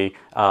a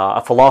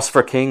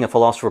philosopher king, a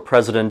philosopher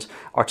president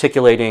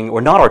articulating,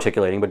 or not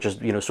articulating, but just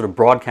sort of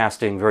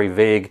broadcasting very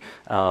vague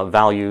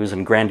values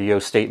and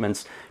grandiose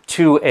statements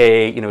to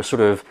a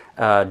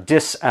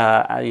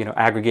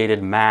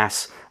aggregated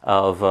mass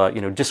of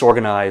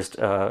disorganized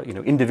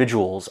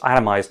individuals,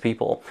 atomized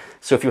people.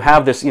 So if you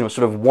have this sort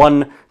of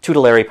one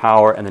tutelary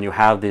power, and then you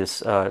have this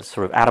sort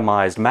of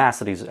atomized mass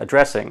that he's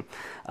addressing,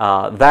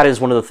 that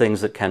is one of the things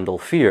that Kendall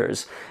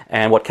fears.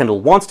 And what Kendall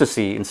wants to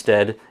see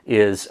instead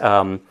is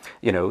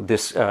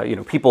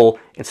people,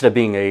 instead of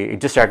being a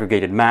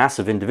disaggregated mass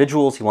of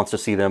individuals, he wants to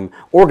see them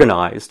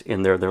organized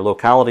in their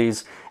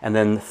localities, and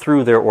then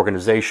through their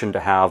organization to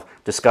have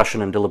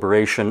discussion and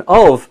deliberation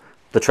of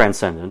the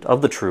transcendent,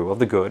 of the true, of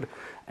the good,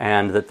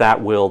 and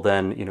that will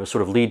then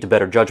sort of lead to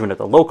better judgment at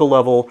the local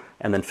level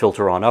and then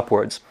filter on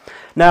upwards.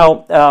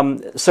 Now,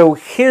 so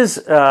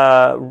his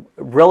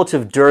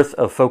relative dearth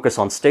of focus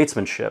on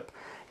statesmanship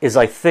is,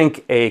 I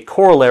think, a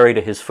corollary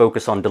to his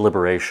focus on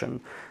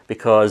deliberation,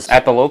 because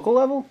at the local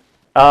level?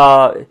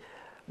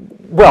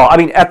 Well, I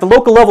mean, at the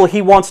local level,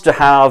 he wants to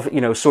have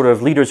sort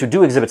of leaders who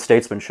do exhibit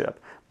statesmanship.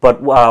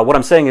 But what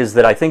I'm saying is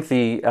that I think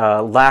the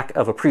lack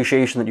of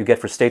appreciation that you get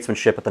for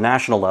statesmanship at the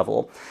national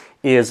level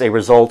is a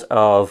result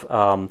of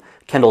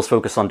Kendall's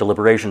focus on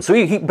deliberation. So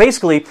he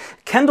basically,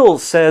 Kendall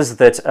says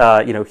that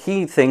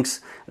he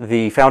thinks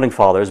the founding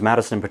fathers,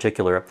 Madison in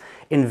particular,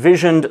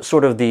 envisioned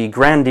sort of the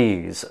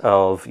grandees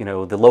of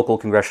the local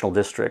congressional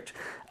district.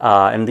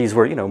 And these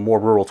were, more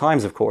rural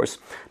times, of course.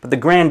 But the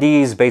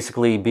grandees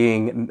basically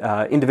being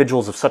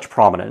individuals of such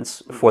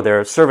prominence for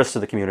their service to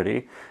the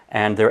community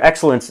and their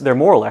excellence, their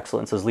moral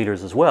excellence as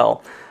leaders as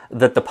well,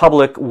 that the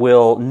public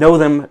will know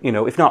them,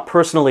 if not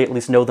personally, at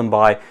least know them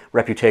by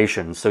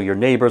reputation. So your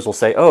neighbors will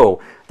say,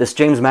 oh, this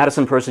James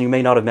Madison person you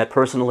may not have met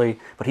personally,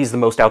 but he's the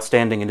most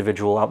outstanding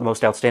individual, the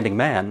most outstanding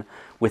man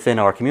within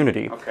our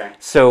community. Okay.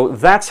 So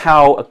that's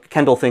how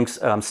Kendall thinks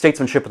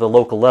statesmanship at the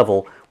local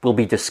level will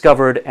be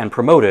discovered and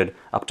promoted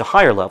up to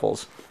higher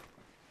levels.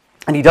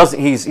 And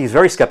he's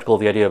very skeptical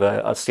of the idea of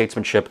a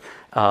statesmanship,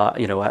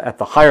 at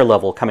the higher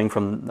level coming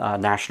from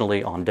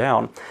nationally on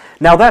down.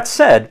 Now that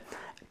said,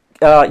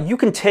 you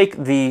can take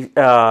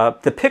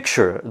the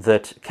picture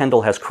that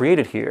Kendall has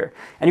created here,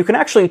 and you can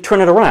actually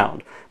turn it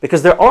around,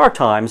 because there are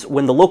times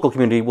when the local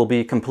community will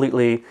be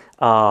completely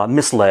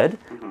misled,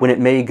 when it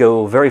may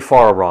go very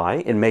far awry.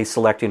 It may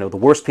select, the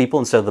worst people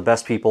instead of the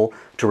best people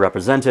to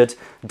represent it.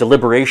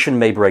 Deliberation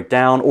may break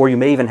down, or you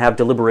may even have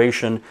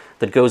deliberation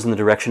that goes in the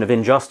direction of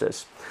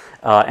injustice.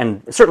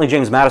 And certainly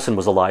James Madison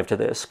was alive to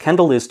this.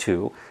 Kendall is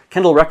too.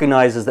 Kendall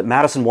recognizes that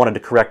Madison wanted to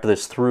correct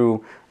this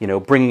through,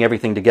 bringing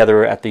everything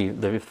together at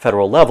the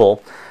federal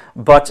level.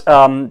 But,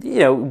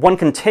 one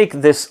can take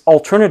this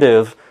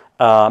alternative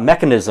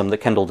mechanism that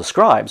Kendall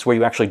describes, where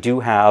you actually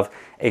do have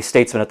a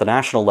statesman at the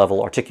national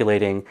level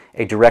articulating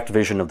a direct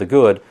vision of the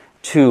good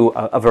to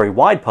a very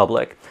wide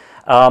public.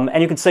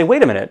 And you can say,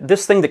 wait a minute,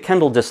 this thing that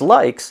Kendall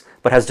dislikes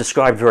but has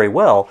described very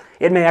well,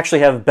 it may actually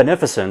have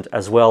beneficent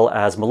as well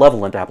as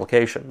malevolent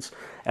applications.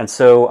 And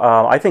so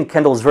I think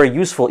Kendall is very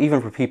useful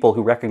even for people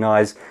who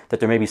recognize that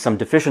there may be some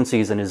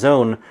deficiencies in his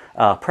own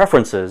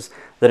preferences,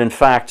 that in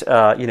fact,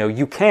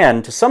 you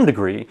can, to some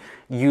degree,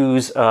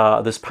 use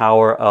this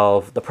power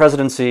of the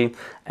presidency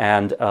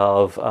and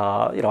of,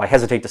 I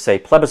hesitate to say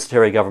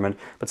plebiscitary government,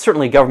 but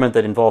certainly government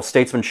that involves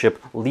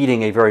statesmanship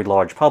leading a very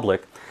large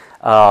public.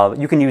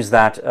 You can use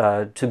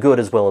that to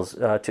good as well as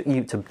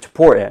to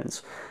poor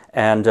ends.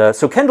 And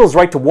so Kendall's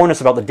right to warn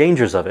us about the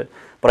dangers of it,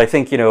 but I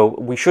think,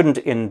 we shouldn't,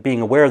 in being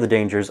aware of the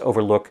dangers,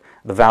 overlook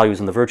the values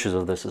and the virtues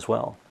of this as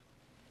well.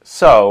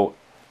 So,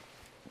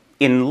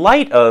 in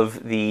light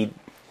of the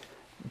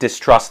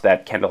distrust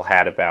that Kendall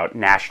had about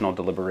national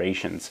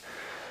deliberations,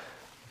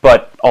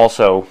 but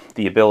also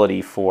the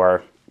ability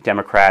for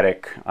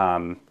Democratic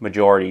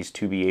majorities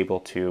to be able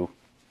to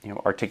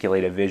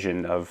articulate a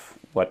vision of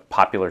what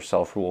popular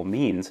self-rule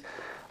means,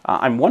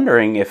 I'm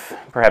wondering if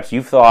perhaps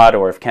you've thought,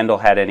 or if Kendall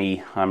had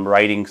any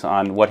writings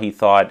on what he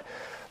thought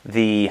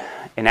the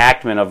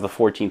enactment of the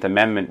 14th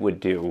Amendment would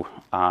do,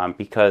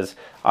 because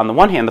on the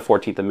one hand, the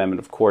 14th Amendment,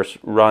 of course,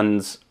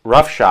 runs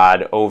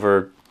roughshod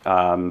over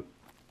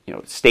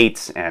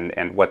states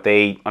and what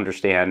they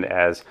understand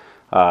as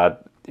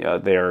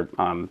their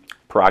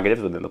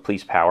prerogatives within the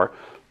police power.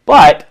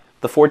 But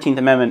the 14th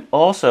Amendment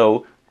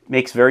also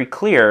makes very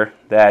clear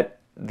that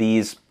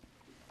these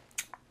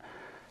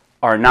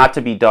are not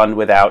to be done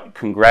without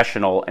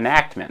congressional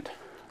enactment.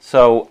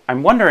 So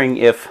I'm wondering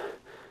if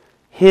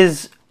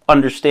his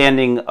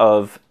understanding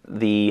of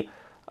the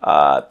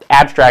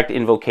abstract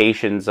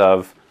invocations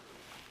of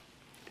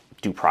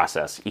due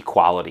process,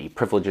 equality,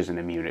 privileges, and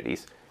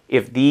immunities,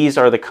 if these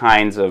are the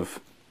kinds of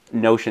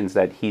notions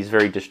that he's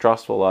very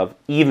distrustful of,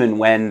 even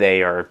when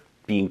they are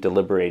being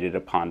deliberated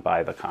upon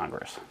by the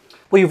Congress.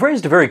 Well, you've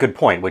raised a very good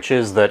point, which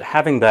is that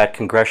having that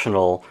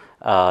congressional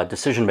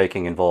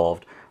decision-making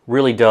involved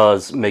really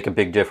does make a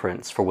big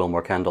difference for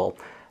Wilmore Kendall.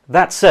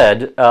 That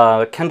said,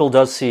 Kendall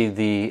does see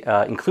the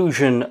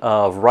inclusion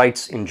of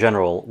rights in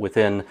general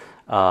within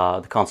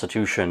the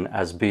Constitution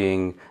as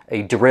being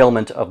a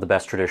derailment of the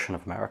best tradition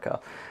of America.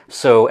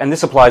 So, and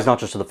this applies not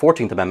just to the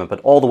 14th Amendment, but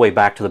all the way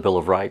back to the Bill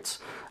of Rights.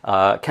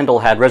 Kendall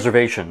had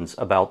reservations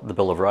about the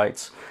Bill of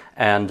Rights.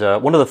 And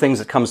one of the things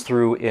that comes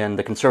through in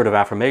the conservative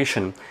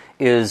affirmation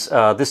is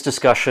this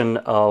discussion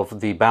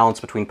of the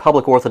balance between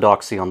public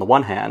orthodoxy on the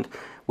one hand,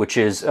 which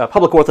is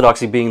public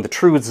orthodoxy being the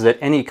truths that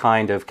any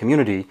kind of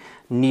community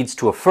needs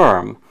to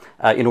affirm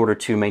in order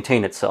to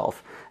maintain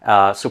itself.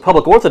 So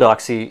public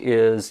orthodoxy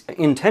is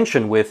in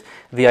tension with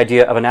the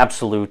idea of an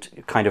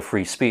absolute kind of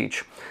free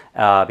speech.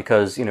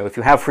 Because, if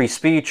you have free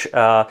speech,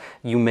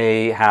 you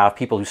may have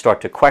people who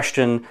start to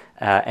question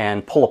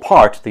and pull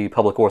apart the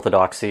public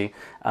orthodoxy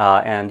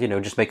and,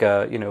 just make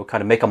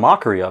a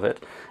mockery of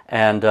it.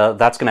 And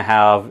that's going to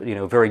have,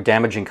 very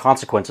damaging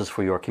consequences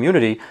for your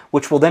community,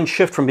 which will then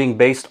shift from being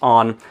based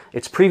on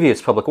its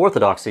previous public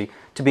orthodoxy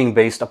to being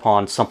based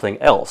upon something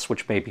else,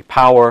 which may be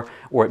power,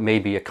 or it may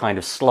be a kind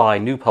of sly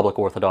new public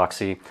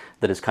orthodoxy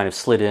that is kind of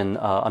slid in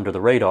under the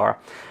radar.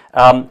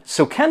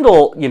 So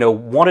Kendall,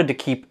 wanted to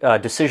keep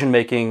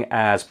decision-making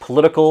as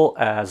political,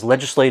 as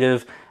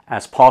legislative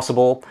as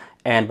possible,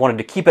 and wanted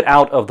to keep it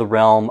out of the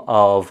realm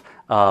of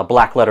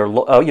black letter,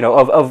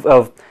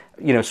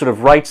 sort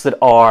of rights that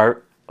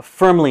are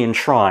firmly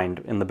enshrined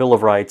in the Bill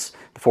of Rights,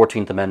 the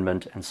 14th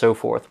Amendment, and so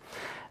forth.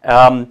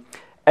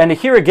 And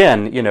here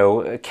again,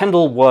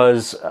 Kendall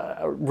was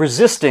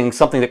resisting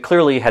something that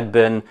clearly had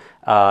been,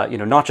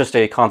 not just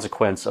a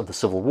consequence of the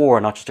Civil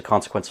War, not just a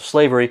consequence of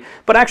slavery,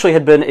 but actually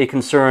had been a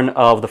concern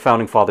of the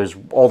Founding Fathers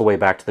all the way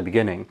back to the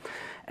beginning.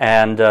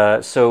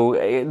 And so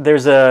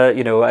there's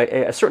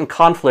a certain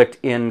conflict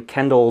in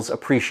Kendall's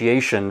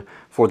appreciation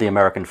for the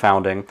American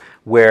founding,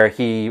 where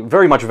he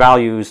very much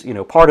values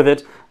part of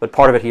it, but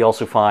part of it he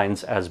also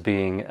finds as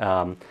being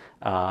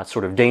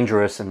sort of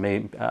dangerous and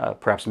may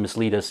perhaps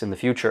mislead us in the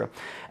future.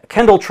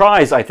 Kendall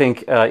tries, I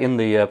think, in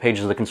the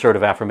pages of the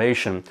Conservative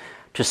Affirmation,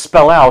 to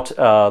spell out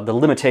the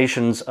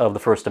limitations of the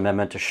First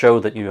Amendment, to show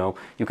that you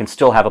can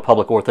still have a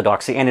public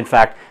orthodoxy, and in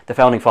fact, the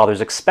Founding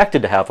Fathers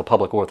expected to have a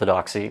public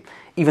orthodoxy,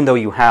 even though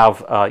you have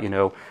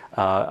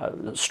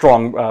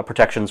strong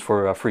protections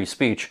for free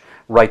speech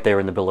right there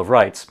in the Bill of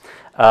Rights.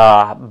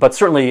 But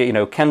certainly,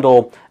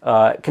 Kendall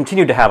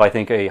continued to have, I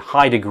think, a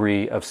high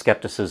degree of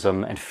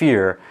skepticism and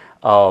fear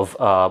of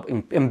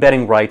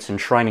embedding rights,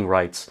 enshrining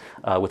rights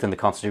within the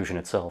Constitution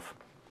itself.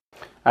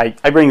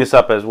 I bring this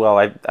up as well.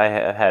 I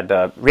had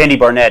Randy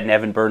Barnett and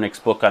Evan Bernick's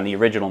book on the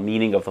original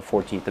meaning of the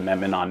 14th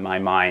Amendment on my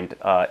mind,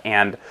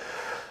 and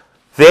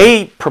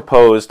they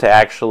propose to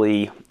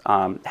actually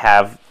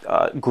have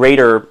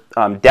greater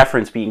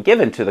deference being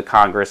given to the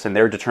Congress and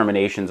their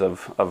determinations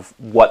of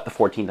what the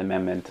 14th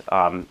Amendment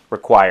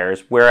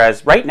requires,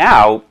 whereas right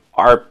now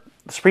the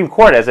Supreme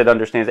Court, as it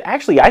understands it,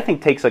 actually I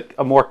think takes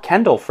a more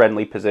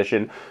Kendall-friendly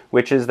position,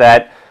 which is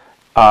that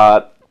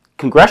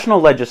congressional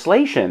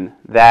legislation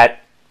that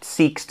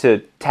seeks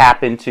to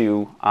tap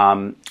into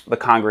the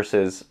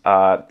Congress's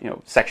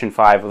Section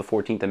 5 of the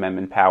 14th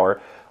Amendment power,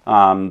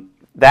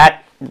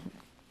 that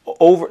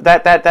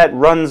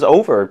runs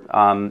over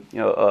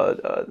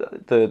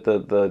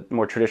the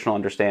more traditional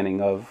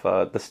understanding of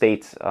the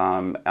states,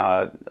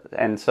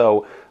 and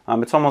so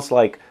it's almost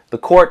like the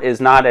court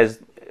is not as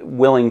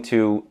willing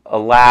to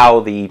allow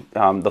the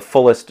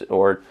fullest,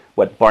 or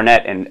what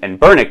Barnett and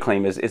Bernick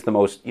claim is the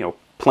most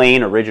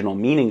plain original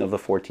meaning of the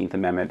 14th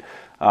Amendment,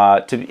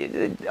 to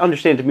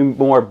be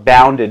more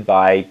bounded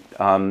by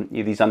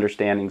these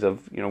understandings of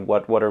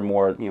what are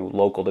more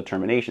local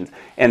determinations.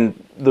 And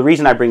the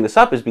reason I bring this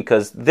up is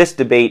because this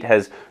debate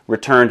has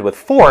returned with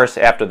force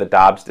after the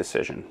Dobbs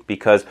decision,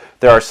 because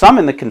there are some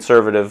in the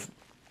conservative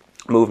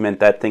movement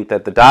that think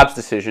that the Dobbs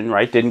decision,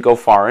 didn't go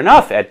far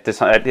enough at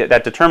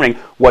determining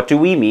what do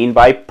we mean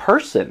by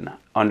person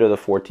under the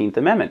 14th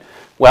Amendment.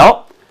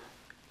 Well,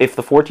 if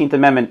the 14th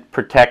Amendment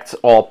protects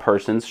all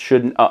persons,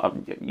 shouldn't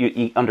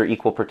under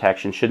equal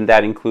protection, shouldn't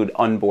that include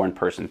unborn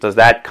persons? Does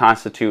that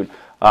constitute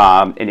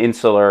an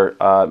insular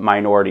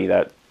minority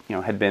that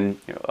had been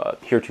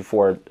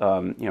heretofore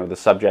the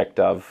subject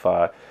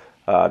of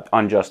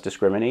unjust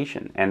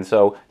discrimination? And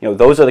so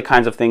those are the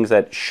kinds of things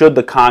that, should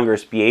the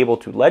Congress be able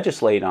to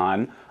legislate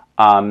on,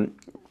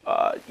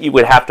 you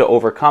would have to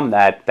overcome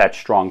that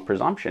strong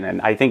presumption.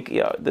 And I think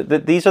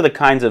these are the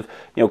kinds of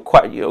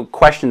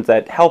questions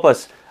that help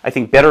us, I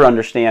think, better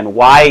understand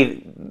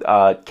why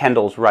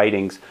Kendall's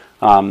writings,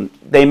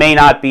 they may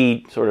not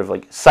be sort of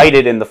like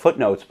cited in the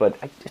footnotes, but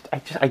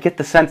I get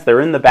the sense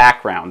they're in the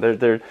background.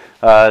 They're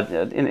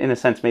in a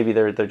sense, maybe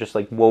they're just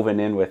like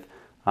woven in with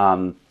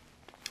our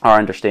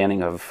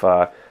understanding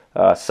of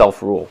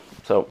self-rule.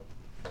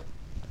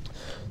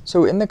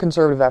 So in the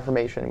Conservative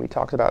Affirmation we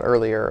talked about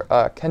earlier,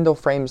 Kendall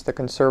frames the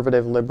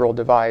conservative-liberal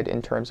divide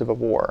in terms of a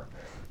war,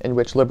 in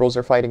which liberals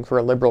are fighting for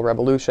a liberal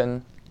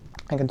revolution,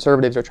 and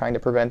conservatives are trying to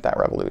prevent that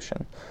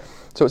revolution.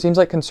 So it seems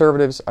like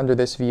conservatives under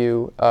this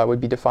view would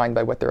be defined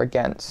by what they're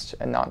against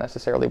and not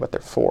necessarily what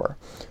they're for.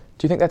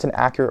 Do you think that's an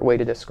accurate way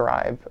to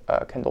describe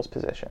Kendall's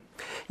position?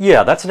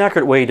 Yeah, that's an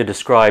accurate way to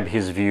describe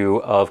his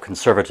view of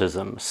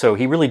conservatism. So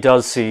he really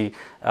does see,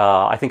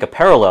 I think, a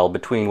parallel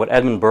between what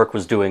Edmund Burke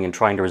was doing in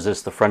trying to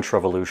resist the French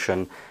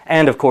Revolution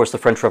and, of course, the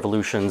French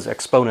Revolution's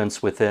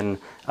exponents within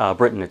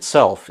Britain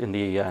itself in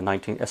the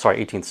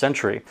 18th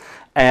century,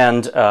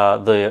 and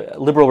the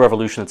liberal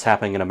revolution that's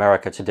happening in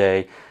America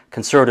today.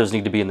 Conservatives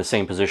need to be in the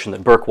same position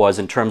that Burke was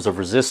in terms of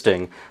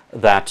resisting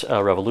that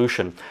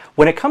revolution.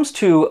 When it comes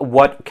to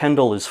what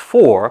Kendall is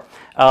for,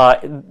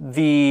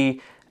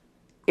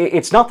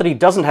 it's not that he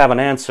doesn't have an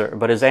answer,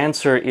 but his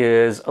answer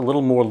is a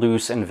little more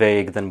loose and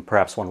vague than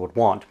perhaps one would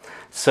want.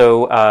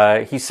 So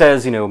he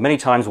says, many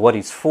times what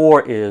he's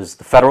for is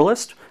the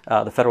Federalist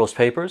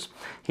Papers.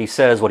 He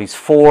says what he's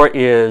for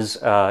is,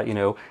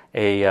 the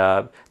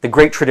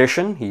great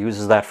tradition. He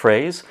uses that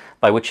phrase,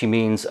 by which he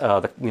means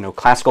the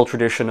classical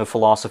tradition of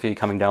philosophy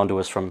coming down to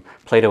us from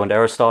Plato and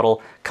Aristotle,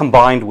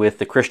 combined with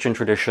the Christian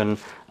tradition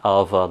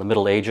of the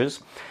Middle Ages.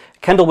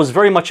 Kendall was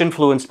very much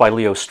influenced by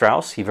Leo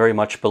Strauss. He very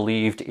much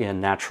believed in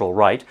natural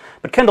right.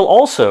 But Kendall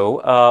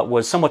also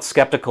was somewhat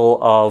skeptical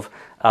of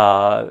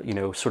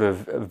sort of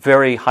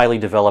very highly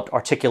developed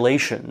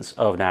articulations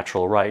of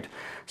natural right.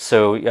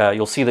 So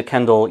you'll see that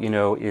Kendall,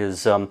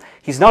 is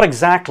he's not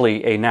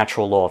exactly a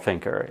natural law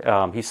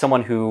thinker. He's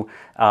someone who,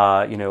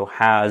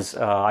 has,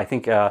 I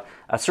think, a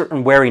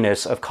certain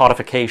wariness of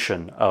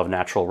codification of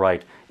natural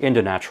right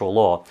into natural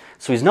law.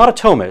 So he's not a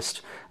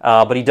Thomist,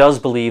 but he does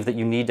believe that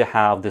you need to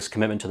have this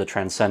commitment to the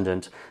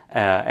transcendent,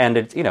 and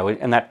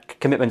that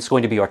commitment is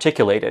going to be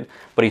articulated.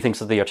 But he thinks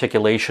that the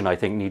articulation, I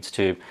think, needs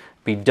to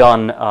be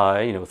done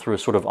through a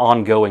sort of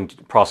ongoing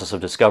process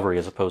of discovery,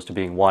 as opposed to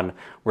being one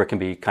where it can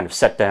be kind of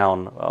set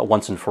down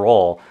once and for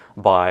all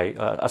by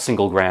a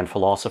single grand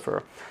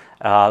philosopher.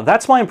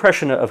 That's my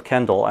impression of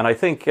Kendall, and I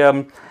think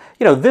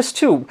this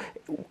too,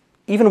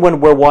 even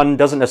where one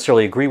doesn't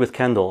necessarily agree with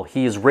Kendall,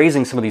 he is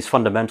raising some of these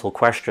fundamental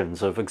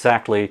questions of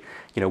exactly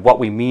what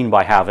we mean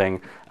by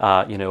having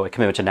a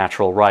commitment to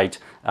natural right,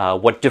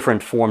 what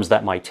different forms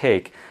that might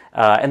take.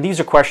 And these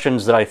are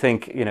questions that I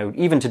think,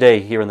 even today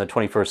here in the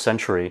 21st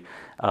century,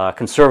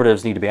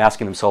 conservatives need to be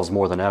asking themselves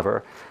more than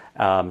ever.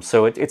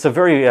 So it's a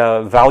very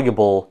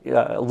valuable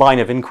line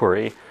of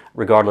inquiry,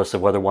 regardless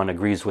of whether one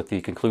agrees with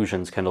the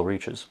conclusions Kendall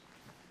reaches.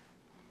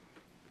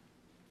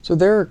 So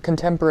there are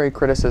contemporary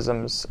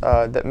criticisms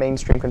that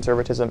mainstream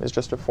conservatism is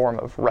just a form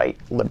of right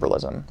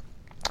liberalism,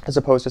 as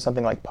opposed to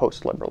something like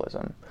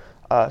post-liberalism.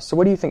 So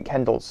what do you think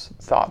Kendall's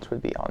thoughts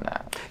would be on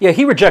that? Yeah,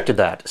 he rejected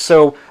that.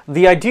 So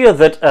the idea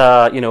that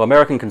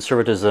American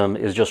conservatism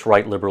is just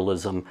right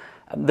liberalism,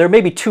 there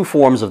may be two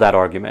forms of that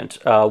argument.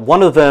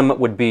 One of them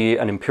would be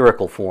an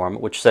empirical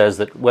form, which says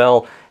that,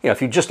 well,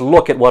 if you just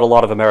look at what a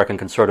lot of American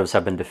conservatives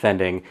have been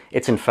defending,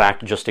 it's in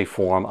fact just a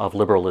form of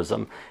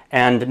liberalism.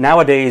 And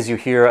nowadays you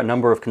hear a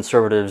number of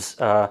conservatives,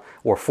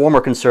 or former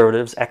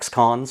conservatives,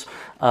 ex-cons,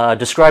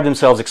 describe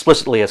themselves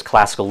explicitly as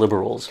classical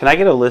liberals. Can I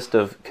get a list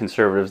of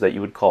conservatives that you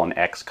would call an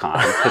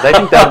ex-con? Because I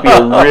think that would be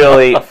a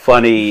really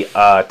funny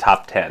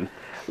top 10.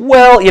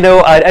 Well,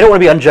 I don't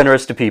want to be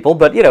ungenerous to people,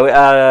 but,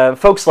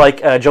 folks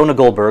like Jonah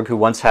Goldberg, who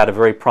once had a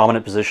very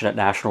prominent position at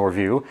National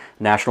Review.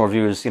 National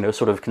Review is,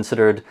 sort of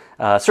considered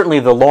certainly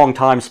the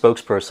long-time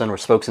spokesperson or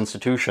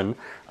spokes-institution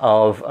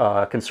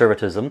of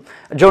conservatism.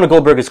 Jonah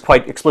Goldberg is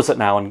quite explicit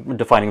now in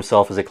defining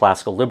himself as a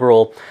classical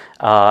liberal.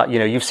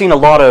 You've seen a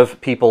lot of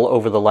people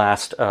over the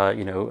last,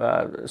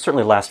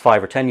 certainly the last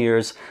 5 or 10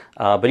 years,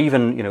 but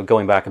even,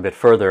 going back a bit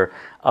further,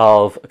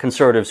 of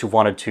conservatives who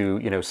wanted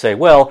to, say,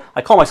 well,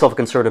 I call myself a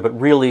conservative, but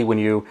really when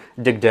you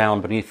dig down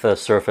beneath the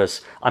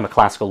surface, I'm a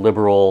classical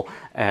liberal,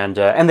 and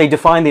they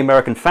define the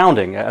American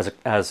founding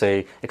as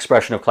a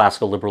expression of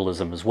classical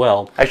liberalism as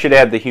well. I should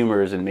add the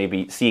humors and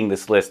maybe seeing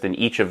this list and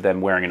each of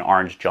them wearing an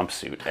orange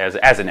jumpsuit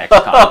as an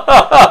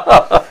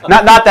ex-con.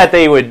 not that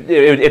they would.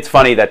 It's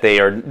funny that they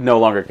are no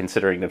longer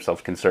considering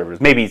themselves conservatives.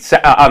 Maybe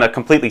on a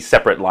completely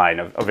separate line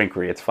of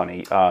inquiry, it's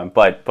funny.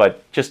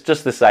 But just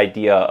this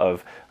idea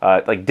of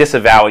like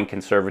disavowing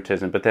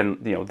conservatism, but then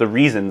the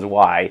reasons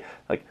why.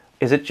 Like,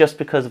 is it just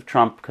because of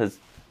Trump? Because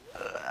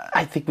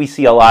I think we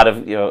see a lot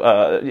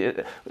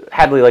of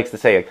Hadley likes to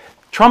say, like,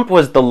 Trump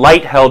was the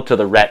light held to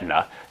the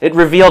retina. It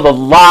revealed a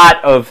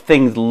lot of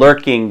things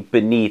lurking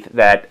beneath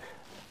that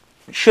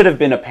should have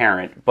been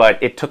apparent, but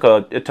it took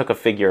a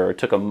figure, or it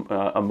took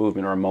a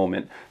movement or a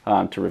moment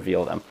to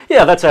reveal them.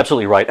 Yeah, that's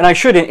absolutely right. And I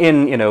should,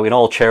 in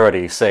all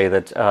charity, say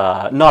that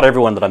not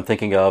everyone that I'm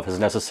thinking of has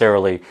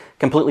necessarily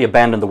completely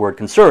abandoned the word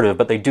conservative,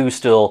 but they do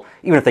still,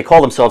 even if they call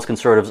themselves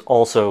conservatives,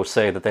 also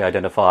say that they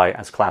identify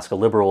as classical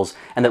liberals,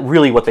 and that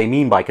really what they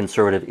mean by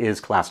conservative is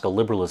classical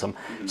liberalism.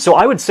 So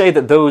I would say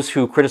that those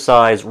who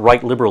criticize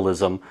right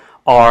liberalism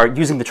are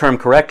using the term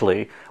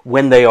correctly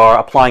when they are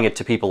applying it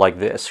to people like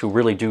this, who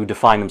really do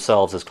define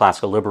themselves as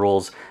classical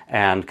liberals,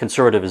 and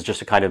conservative is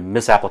just a kind of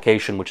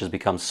misapplication which has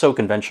become so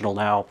conventional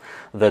now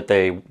that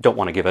they don't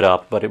want to give it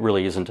up, but it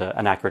really isn't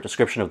an accurate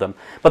description of them.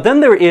 But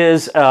then there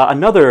is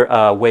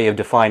another way of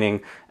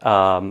defining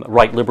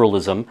right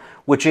liberalism,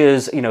 which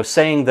is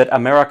saying that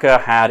America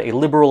had a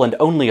liberal and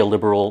only a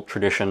liberal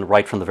tradition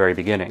right from the very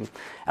beginning.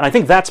 And I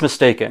think that's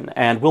mistaken,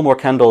 and Wilmore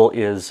Kendall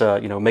is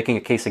making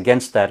a case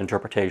against that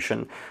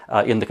interpretation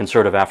in The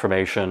Conservative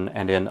Affirmation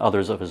and in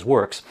others of his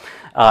works.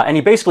 And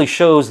he basically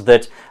shows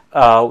that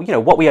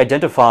what we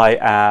identify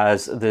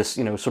as this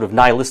sort of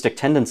nihilistic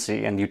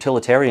tendency and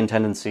utilitarian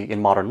tendency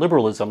in modern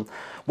liberalism,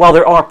 while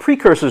there are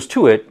precursors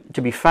to it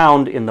to be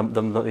found in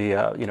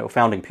the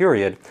founding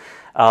period,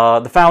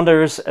 the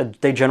founders,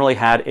 they generally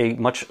had a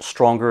much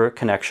stronger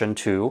connection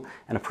to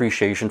an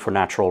appreciation for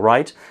natural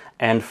right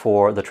and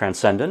for the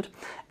transcendent.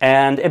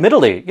 And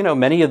admittedly,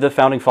 many of the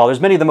founding fathers,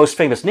 many of the most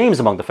famous names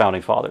among the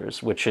founding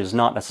fathers, which is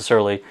not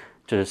necessarily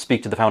to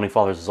speak to the founding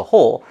fathers as a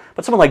whole,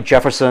 but someone like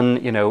Jefferson,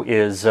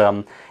 is,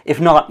 if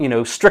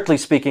not, strictly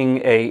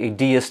speaking, a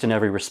deist in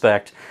every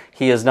respect,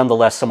 he is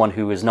nonetheless someone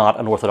who is not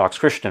an Orthodox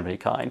Christian of any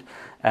kind.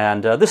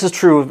 And this is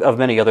true of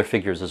many other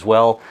figures as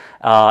well.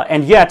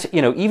 And yet,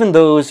 even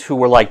those who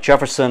were like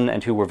Jefferson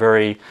and who were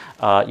very,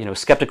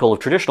 skeptical of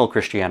traditional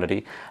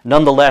Christianity,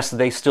 nonetheless,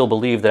 they still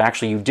believed that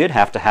actually you did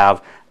have to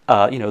have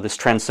this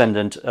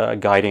transcendent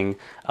guiding,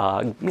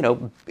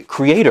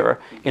 creator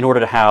in order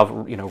to have,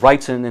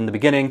 rights in the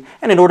beginning,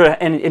 and in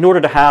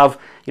order to have,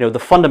 the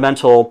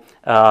fundamental,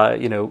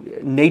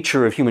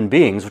 nature of human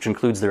beings, which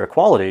includes their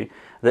equality,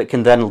 that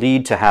can then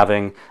lead to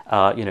having,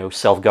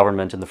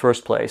 self-government in the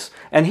first place.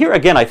 And here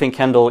again, I think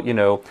Kendall,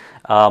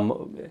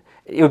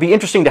 it would be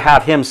interesting to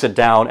have him sit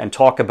down and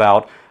talk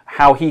about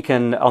how he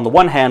can, on the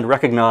one hand,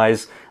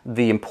 recognize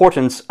the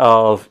importance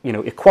of,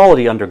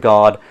 equality under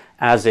God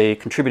as a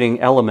contributing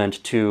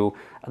element to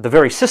the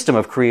very system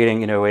of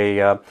creating,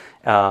 our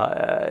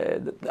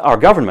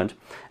government,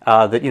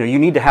 that you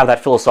need to have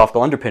that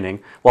philosophical underpinning,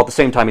 while at the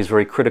same time he's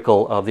very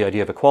critical of the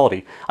idea of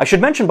equality. I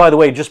should mention, by the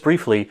way, just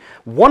briefly,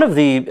 one of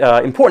the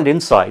important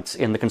insights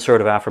in the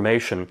conservative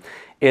affirmation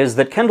is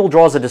that Kendall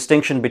draws a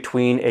distinction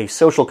between a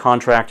social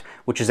contract,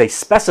 which is a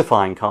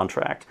specifying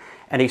contract,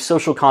 and a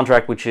social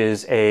contract which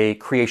is a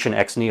creation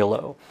ex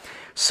nihilo.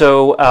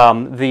 So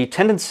the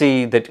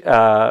tendency that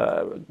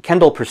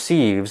Kendall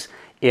perceives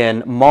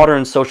in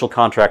modern social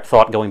contract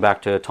thought, going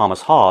back to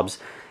Thomas Hobbes,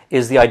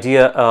 is the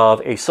idea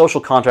of a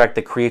social contract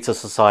that creates a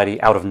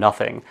society out of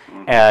nothing,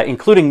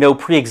 including no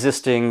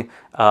pre-existing,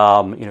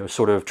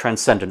 sort of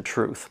transcendent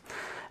truth.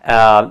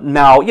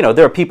 Now,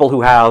 there are people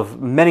who have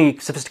many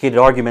sophisticated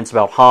arguments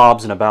about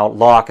Hobbes and about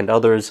Locke and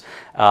others,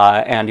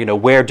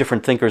 and where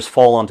different thinkers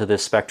fall onto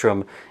this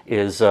spectrum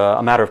is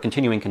a matter of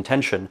continuing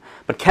contention.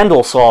 But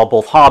Kendall saw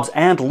both Hobbes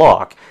and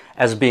Locke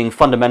as being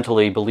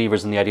fundamentally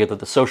believers in the idea that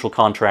the social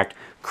contract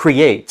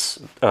creates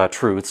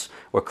truths,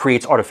 or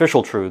creates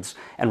artificial truths,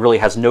 and really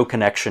has no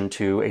connection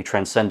to a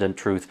transcendent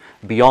truth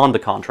beyond the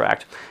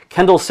contract.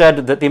 Kendall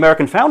said that the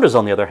American founders,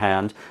 on the other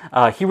hand,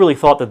 he really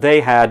thought that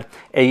they had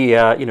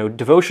a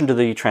devotion to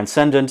the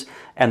transcendent,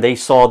 and they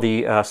saw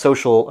the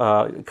social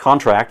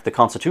contract, the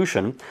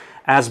Constitution,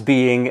 as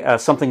being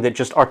something that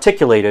just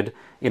articulated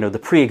the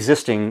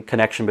pre-existing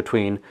connection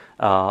between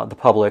the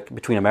public,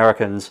 between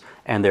Americans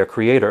and their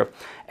creator.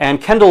 And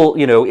Kendall,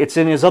 it's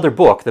in his other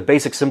book, The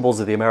Basic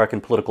Symbols of the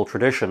American Political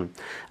Tradition,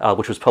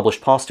 which was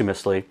published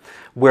posthumously,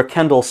 where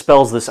Kendall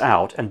spells this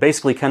out. And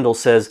basically Kendall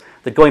says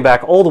that going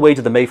back all the way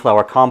to the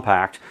Mayflower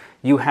Compact,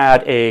 you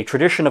had a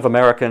tradition of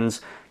Americans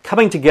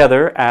coming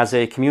together as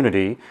a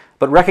community,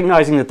 but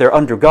recognizing that they're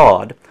under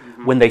God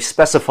when they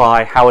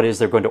specify how it is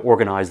they're going to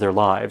organize their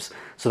lives.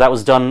 So that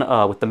was done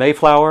with the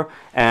Mayflower,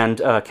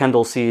 and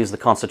Kendall sees the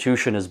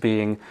Constitution as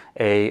being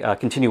a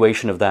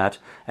continuation of that,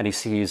 and he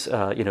sees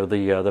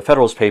the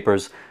Federalist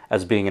Papers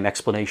as being an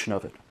explanation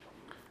of it.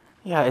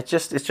 Yeah, it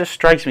just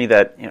strikes me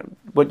that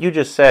what you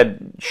just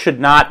said should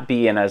not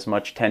be in as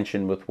much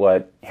tension with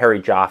what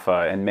Harry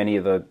Jaffa and many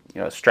of the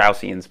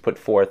Straussians put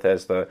forth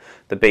as the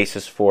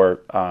basis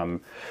for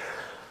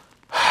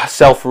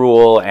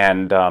self-rule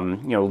and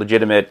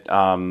legitimate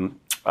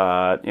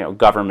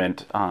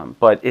government,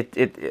 but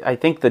I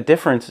think the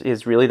difference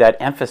is really that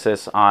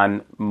emphasis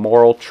on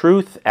moral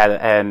truth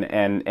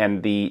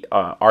and the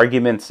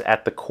arguments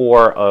at the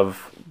core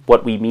of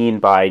what we mean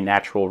by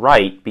natural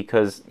right,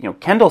 because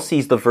Kendall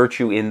sees the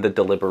virtue in the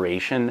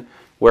deliberation,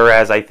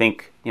 whereas I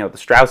think the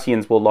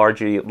Straussians will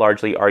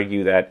largely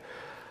argue that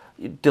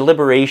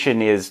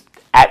deliberation is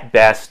at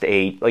best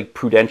a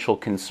prudential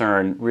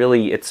concern.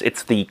 Really,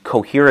 it's the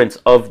coherence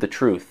of the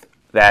truth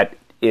that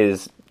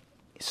is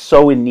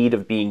so in need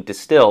of being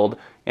distilled,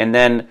 and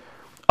then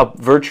a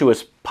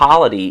virtuous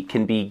polity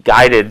can be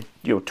guided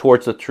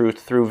towards the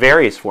truth through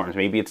various forms.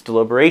 Maybe it's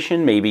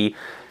deliberation, maybe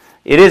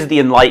it is the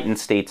enlightened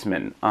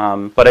statesman.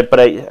 But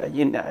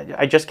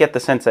I just get the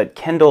sense that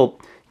Kendall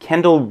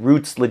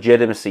roots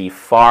legitimacy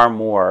far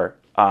more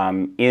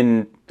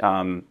in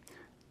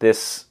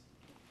this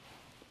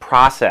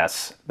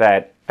process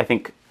that I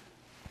think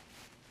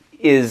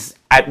is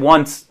at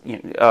once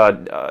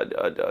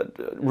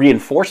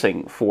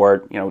reinforcing for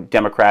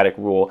democratic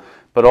rule,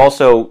 but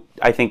also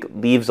I think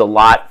leaves a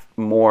lot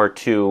more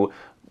to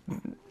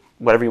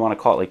whatever you want to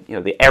call it,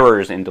 the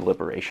errors in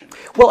deliberation.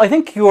 Well, I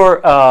think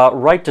you're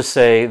right to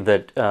say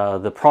that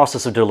the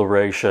process of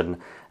deliberation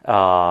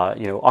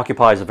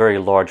occupies a very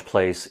large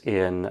place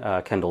in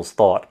Kendall's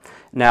thought.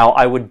 Now,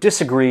 I would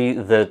disagree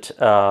that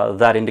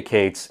that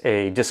indicates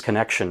a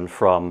disconnection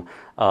from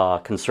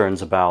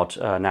concerns about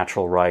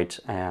natural right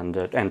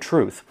and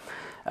truth.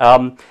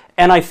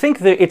 And I think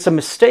that it's a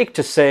mistake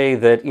to say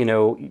that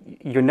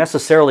you're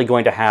necessarily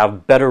going to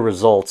have better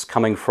results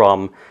coming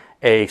from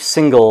a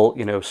single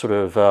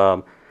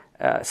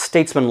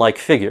statesman-like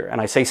figure.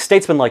 And I say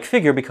statesman-like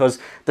figure because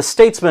the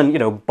statesman,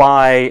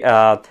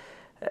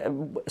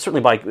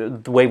 certainly by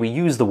the way we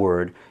use the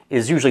word,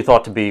 is usually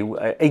thought to be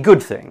a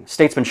good thing.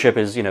 Statesmanship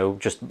is,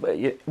 just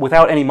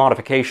without any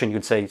modification,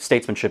 you'd say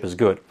statesmanship is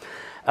good.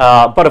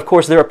 But of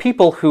course, there are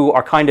people who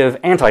are kind of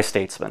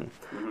anti-statesmen,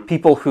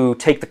 people who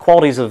take the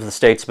qualities of the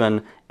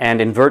statesman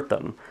and invert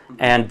them.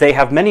 And they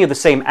have many of the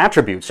same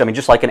attributes. I mean,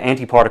 just like an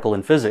antiparticle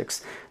in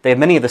physics, they have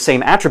many of the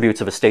same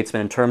attributes of a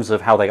statesman in terms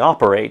of how they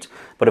operate.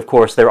 But of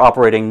course, they're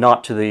operating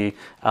not to the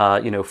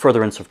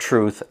furtherance of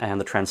truth and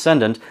the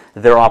transcendent.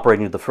 They're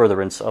operating to the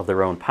furtherance of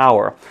their own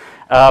power.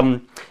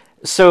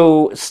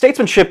 So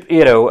statesmanship,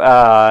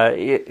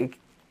 it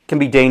can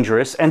be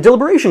dangerous, and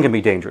deliberation can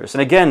be dangerous.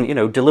 And again,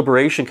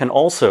 deliberation can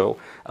also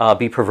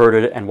be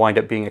perverted and wind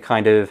up being a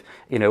kind of,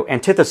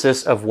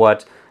 antithesis of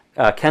what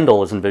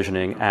Kendall is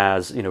envisioning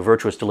as,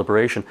 virtuous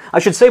deliberation. I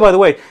should say, by the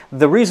way,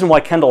 the reason why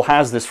Kendall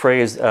has this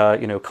phrase,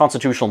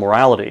 constitutional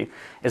morality,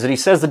 is that he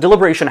says the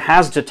deliberation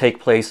has to take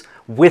place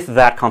with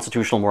that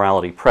constitutional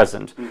morality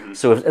present. Mm-hmm.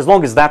 So as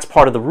long as that's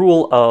part of the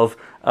rule of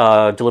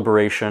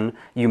deliberation,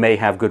 you may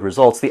have good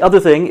results. The other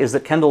thing is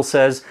that Kendall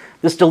says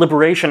this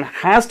deliberation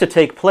has to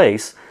take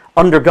place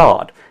under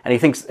God. And he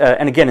thinks,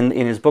 and again,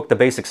 in his book, The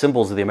Basic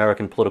Symbols of the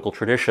American Political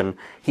Tradition,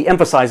 he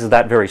emphasizes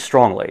that very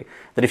strongly.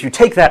 That if you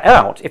take that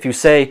out, if you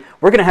say,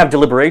 we're going to have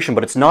deliberation,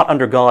 but it's not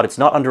under God, it's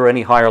not under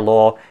any higher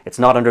law, it's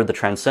not under the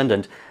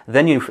transcendent,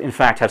 then you, in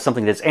fact, have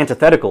something that's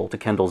antithetical to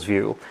Kendall's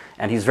view.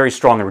 And he's very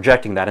strong in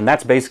rejecting that. And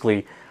that's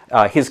basically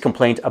his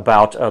complaint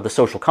about the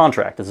social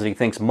contract, is that he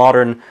thinks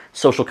modern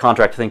social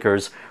contract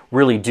thinkers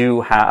really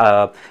do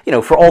have,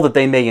 for all that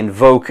they may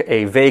invoke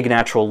a vague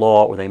natural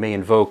law or they may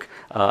invoke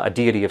a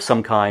deity of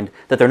some kind,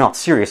 that they're not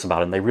serious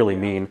about it, and they really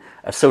mean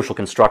a social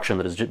construction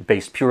that is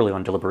based purely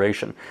on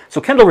deliberation.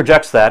 So Kendall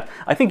rejects that.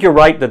 I think you're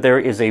right that there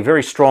is a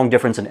very strong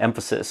difference in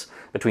emphasis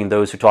between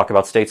those who talk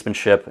about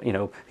statesmanship,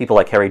 people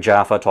like Harry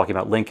Jaffa talking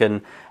about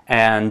Lincoln,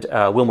 and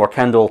Wilmore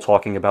Kendall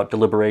talking about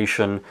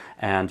deliberation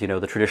and,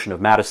 the tradition of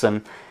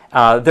Madison.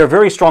 They're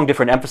very strong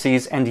different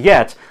emphases, and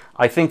yet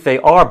I think they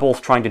are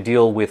both trying to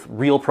deal with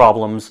real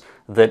problems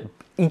that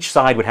each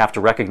side would have to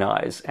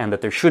recognize, and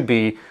that there should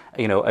be,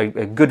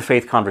 a good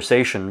faith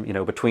conversation,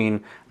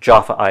 between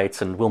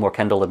Jaffaites and Wilmore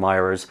Kendall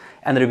admirers,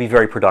 and that it would be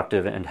very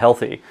productive and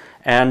healthy.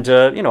 And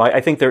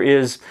I think there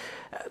is.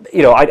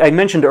 I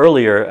mentioned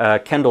earlier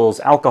Kendall's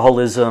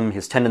alcoholism,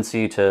 his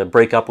tendency to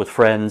break up with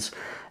friends.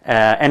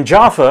 And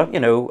Jaffa,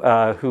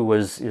 who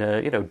was,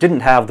 didn't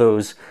have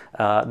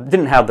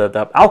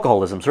the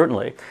alcoholism,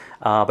 certainly.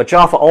 But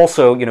Jaffa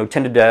also,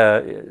 tended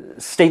to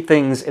state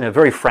things in a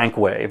very frank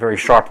way, a very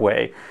sharp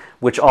way,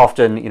 which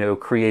often,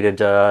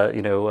 created,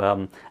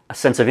 a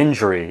sense of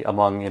injury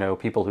among,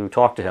 people who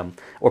talked to him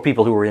or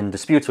people who were in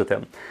disputes with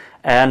him.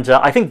 And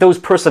I think those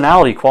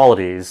personality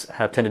qualities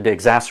have tended to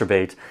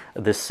exacerbate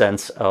this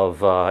sense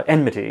of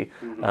enmity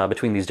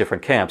between these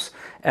different camps.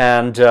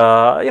 And,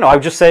 I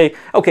would just say,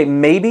 okay,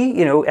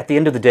 maybe, at the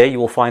end of the day, you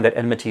will find that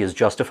enmity is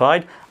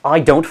justified. I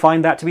don't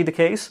find that to be the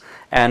case.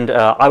 And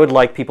I would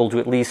like people to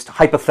at least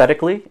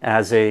hypothetically,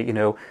 as a,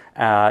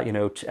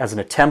 as an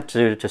attempt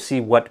to see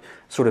what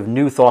sort of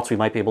new thoughts we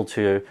might be able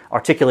to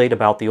articulate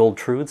about the old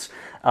truths.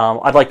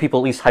 I'd like people,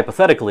 at least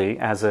hypothetically,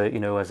 as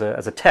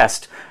a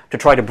test, to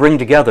try to bring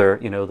together,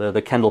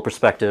 the Kendall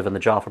perspective and the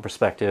Jaffa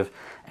perspective,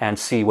 and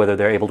see whether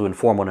they're able to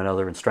inform one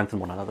another and strengthen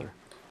one another.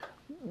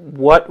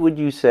 What would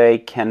you say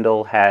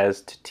Kendall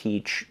has to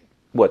teach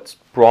what's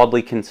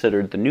broadly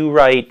considered the new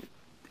right,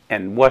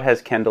 and what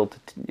has Kendall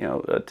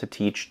to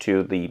teach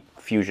to the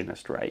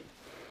fusionist right?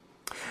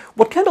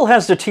 What Kendall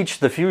has to teach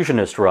the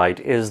fusionist right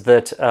is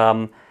that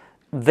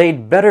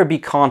they'd better be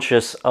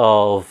conscious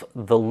of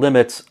the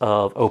limits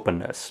of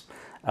openness.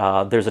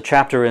 There's a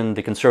chapter in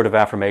The Conservative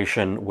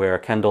Affirmation where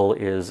Kendall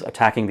is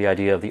attacking the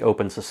idea of the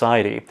open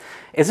society.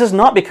 This is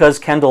not because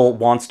Kendall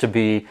wants to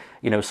be,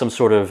 some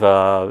sort of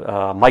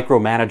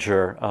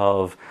micromanager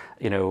of,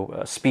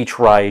 speech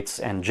rights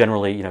and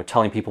generally,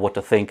 telling people what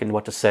to think and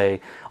what to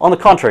say. On the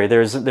contrary,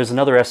 there's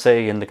another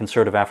essay in The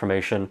Conservative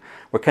Affirmation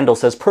where Kendall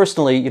says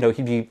personally,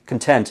 he'd be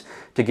content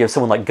to give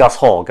someone like Gus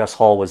Hall. Gus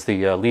Hall was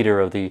the leader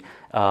of the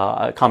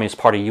Communist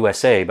Party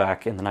USA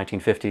back in the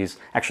 1950s.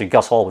 Actually,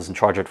 Gus Hall was in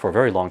charge of it for a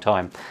very long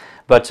time.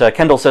 But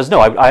Kendall says,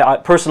 no, I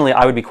personally,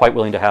 I would be quite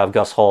willing to have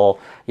Gus Hall,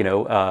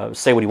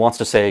 say what he wants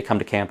to say, come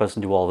to campus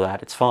and do all of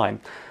that. It's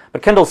fine.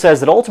 But Kendall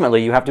says that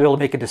ultimately you have to be able to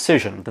make a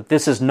decision, that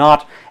this is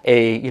not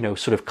a,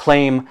 sort of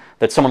claim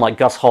that someone like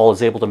Gus Hall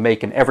is able to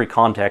make in every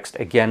context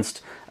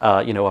against,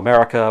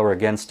 America or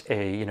against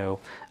a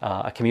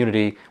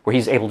community where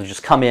he's able to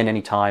just come in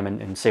anytime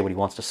and say what he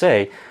wants to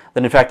say.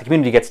 Then in fact the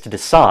community gets to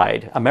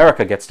decide,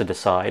 America gets to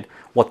decide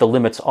what the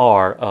limits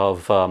are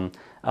of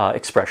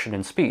expression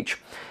and speech.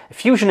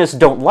 Fusionists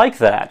don't like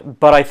that,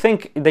 but I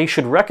think they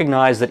should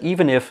recognize that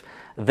even if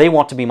they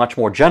want to be much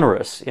more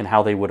generous in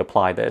how they would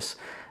apply this,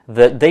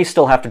 that they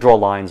still have to draw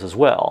lines as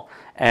well.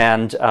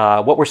 And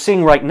what we're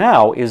seeing right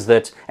now is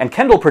that, and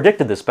Kendall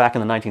predicted this back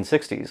in the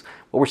 1960s,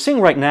 what we're seeing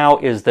right now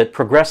is that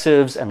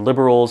progressives and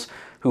liberals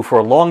who for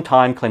a long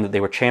time claimed that they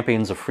were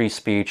champions of free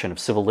speech and of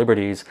civil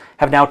liberties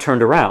have now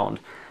turned around,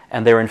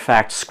 and they're in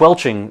fact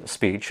squelching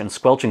speech and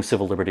squelching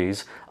civil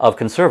liberties of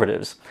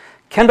conservatives.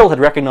 Kendall had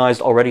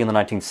recognized already in the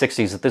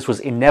 1960s that this was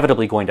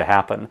inevitably going to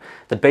happen,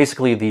 that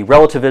basically the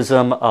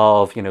relativism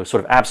of,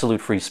 sort of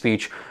absolute free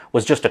speech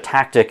was just a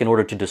tactic in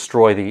order to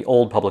destroy the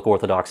old public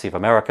orthodoxy of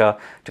America,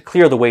 to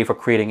clear the way for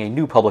creating a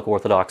new public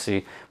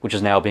orthodoxy, which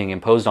is now being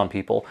imposed on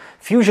people.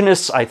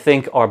 Fusionists, I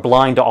think, are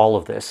blind to all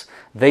of this.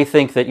 They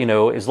think that,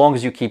 as long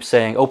as you keep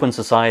saying open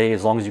society,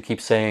 as long as you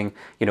keep saying,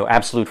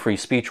 absolute free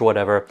speech or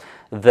whatever,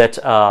 that's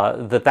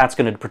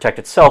going to protect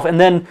itself. And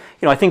then,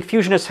 I think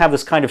fusionists have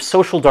this kind of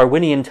social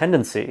Darwinian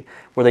tendency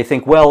where they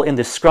think, well, in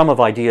this scrum of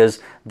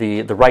ideas,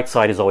 the right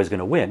side is always going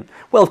to win.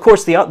 Well, of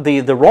course,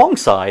 the wrong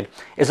side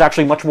is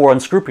actually much more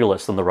unscrupulous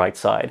than the right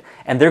side,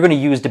 and they're going to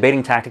use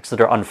debating tactics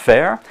that are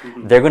unfair.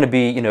 Mm-hmm. They're going to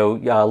be,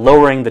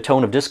 lowering the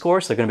tone of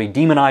discourse. They're going to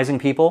be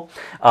demonizing people.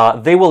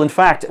 They will, in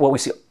fact, what we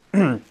see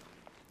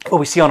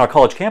on our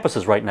college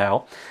campuses right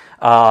now,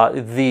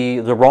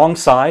 the wrong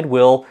side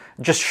will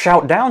just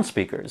shout down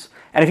speakers.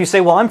 And if you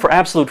say, well, I'm for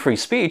absolute free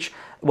speech,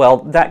 well,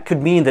 that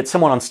could mean that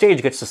someone on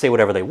stage gets to say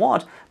whatever they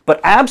want, But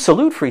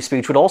absolute free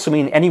speech would also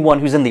mean anyone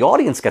who's in the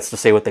audience gets to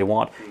say what they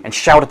want and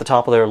shout at the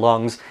top of their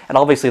lungs, and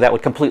obviously that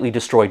would completely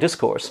destroy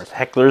discourse.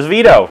 Heckler's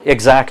veto.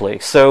 Exactly.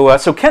 So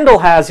Kendall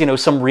has,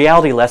 some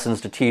reality lessons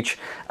to teach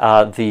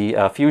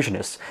the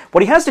fusionists.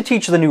 What he has to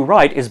teach the New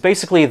Right is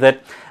basically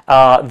that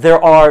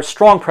there are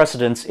strong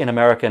precedents in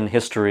American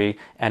history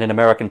and in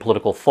American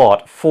political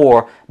thought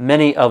for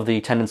many of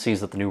the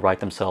tendencies that the New Right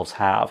themselves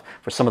have.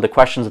 For some of the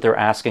questions that they're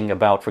asking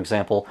about, for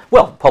example,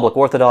 public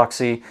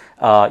orthodoxy,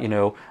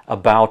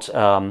 about,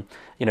 and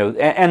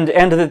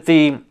that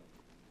the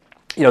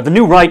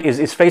New Right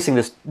is facing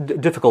this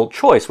difficult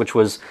choice, which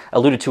was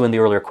alluded to in the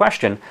earlier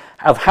question,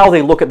 of how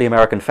they look at the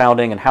American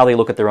founding and how they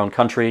look at their own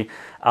country.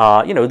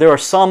 There are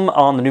some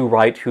on the New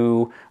Right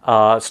who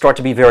start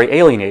to be very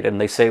alienated, and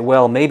they say,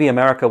 well, maybe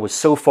America was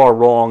so far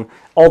wrong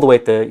all the way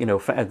at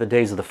the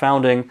days of the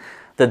founding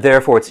that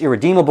therefore it's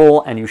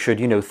irredeemable, and you should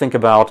think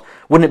about,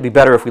 wouldn't it be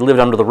better if we lived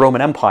under the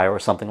Roman Empire or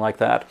something like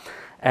that?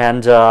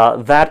 And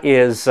that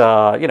is,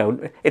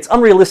 it's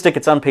unrealistic,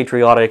 it's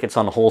unpatriotic, it's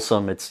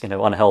unwholesome, it's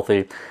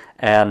unhealthy.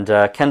 And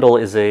Kendall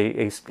is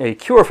a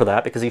cure for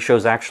that, because he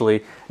shows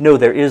actually, no,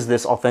 there is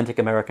this authentic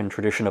American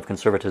tradition of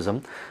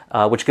conservatism,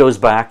 which goes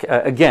back,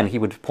 again, he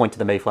would point to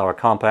the Mayflower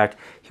Compact,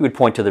 he would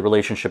point to the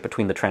relationship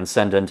between the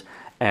transcendent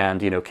and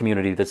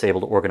community that's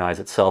able to organize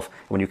itself.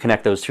 When you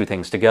connect those two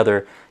things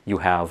together, you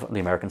have the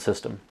American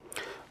system.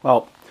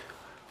 Well,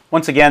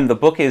 once again, the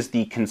book is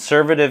The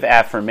Conservative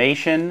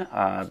Affirmation,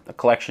 a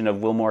collection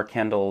of Wilmore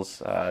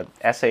Kendall's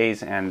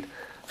essays. And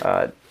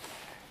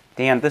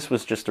Dan, this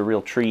was just a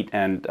real treat,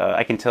 and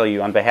I can tell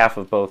you on behalf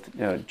of both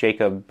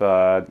Jacob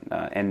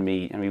and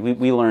me, I mean,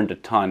 we learned a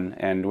ton,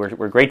 and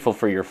we're grateful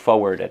for your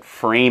forward at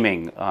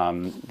framing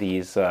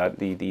these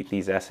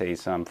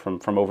essays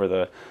from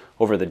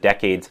over the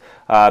decades.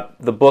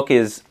 The book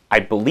is, I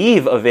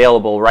believe,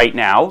 available right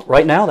now.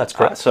 Right now, that's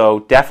correct.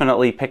 So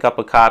definitely pick up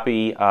a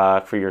copy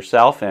for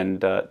yourself,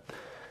 and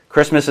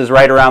Christmas is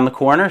right around the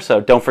corner, so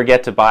don't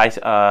forget to buy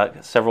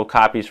several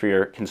copies for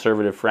your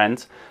conservative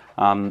friends.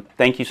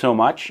 Thank you so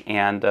much,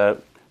 and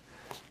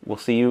we'll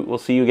see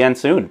you again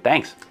soon.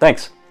 Thanks.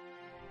 Thanks.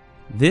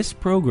 This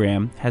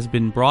program has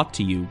been brought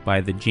to you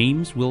by the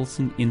James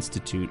Wilson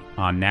Institute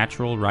on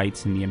Natural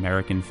Rights in the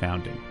American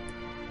Founding.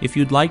 If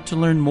you'd like to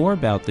learn more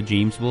about the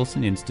James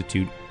Wilson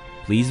Institute,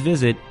 please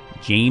visit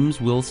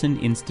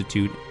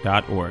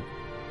jameswilsoninstitute.org.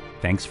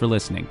 Thanks for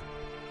listening.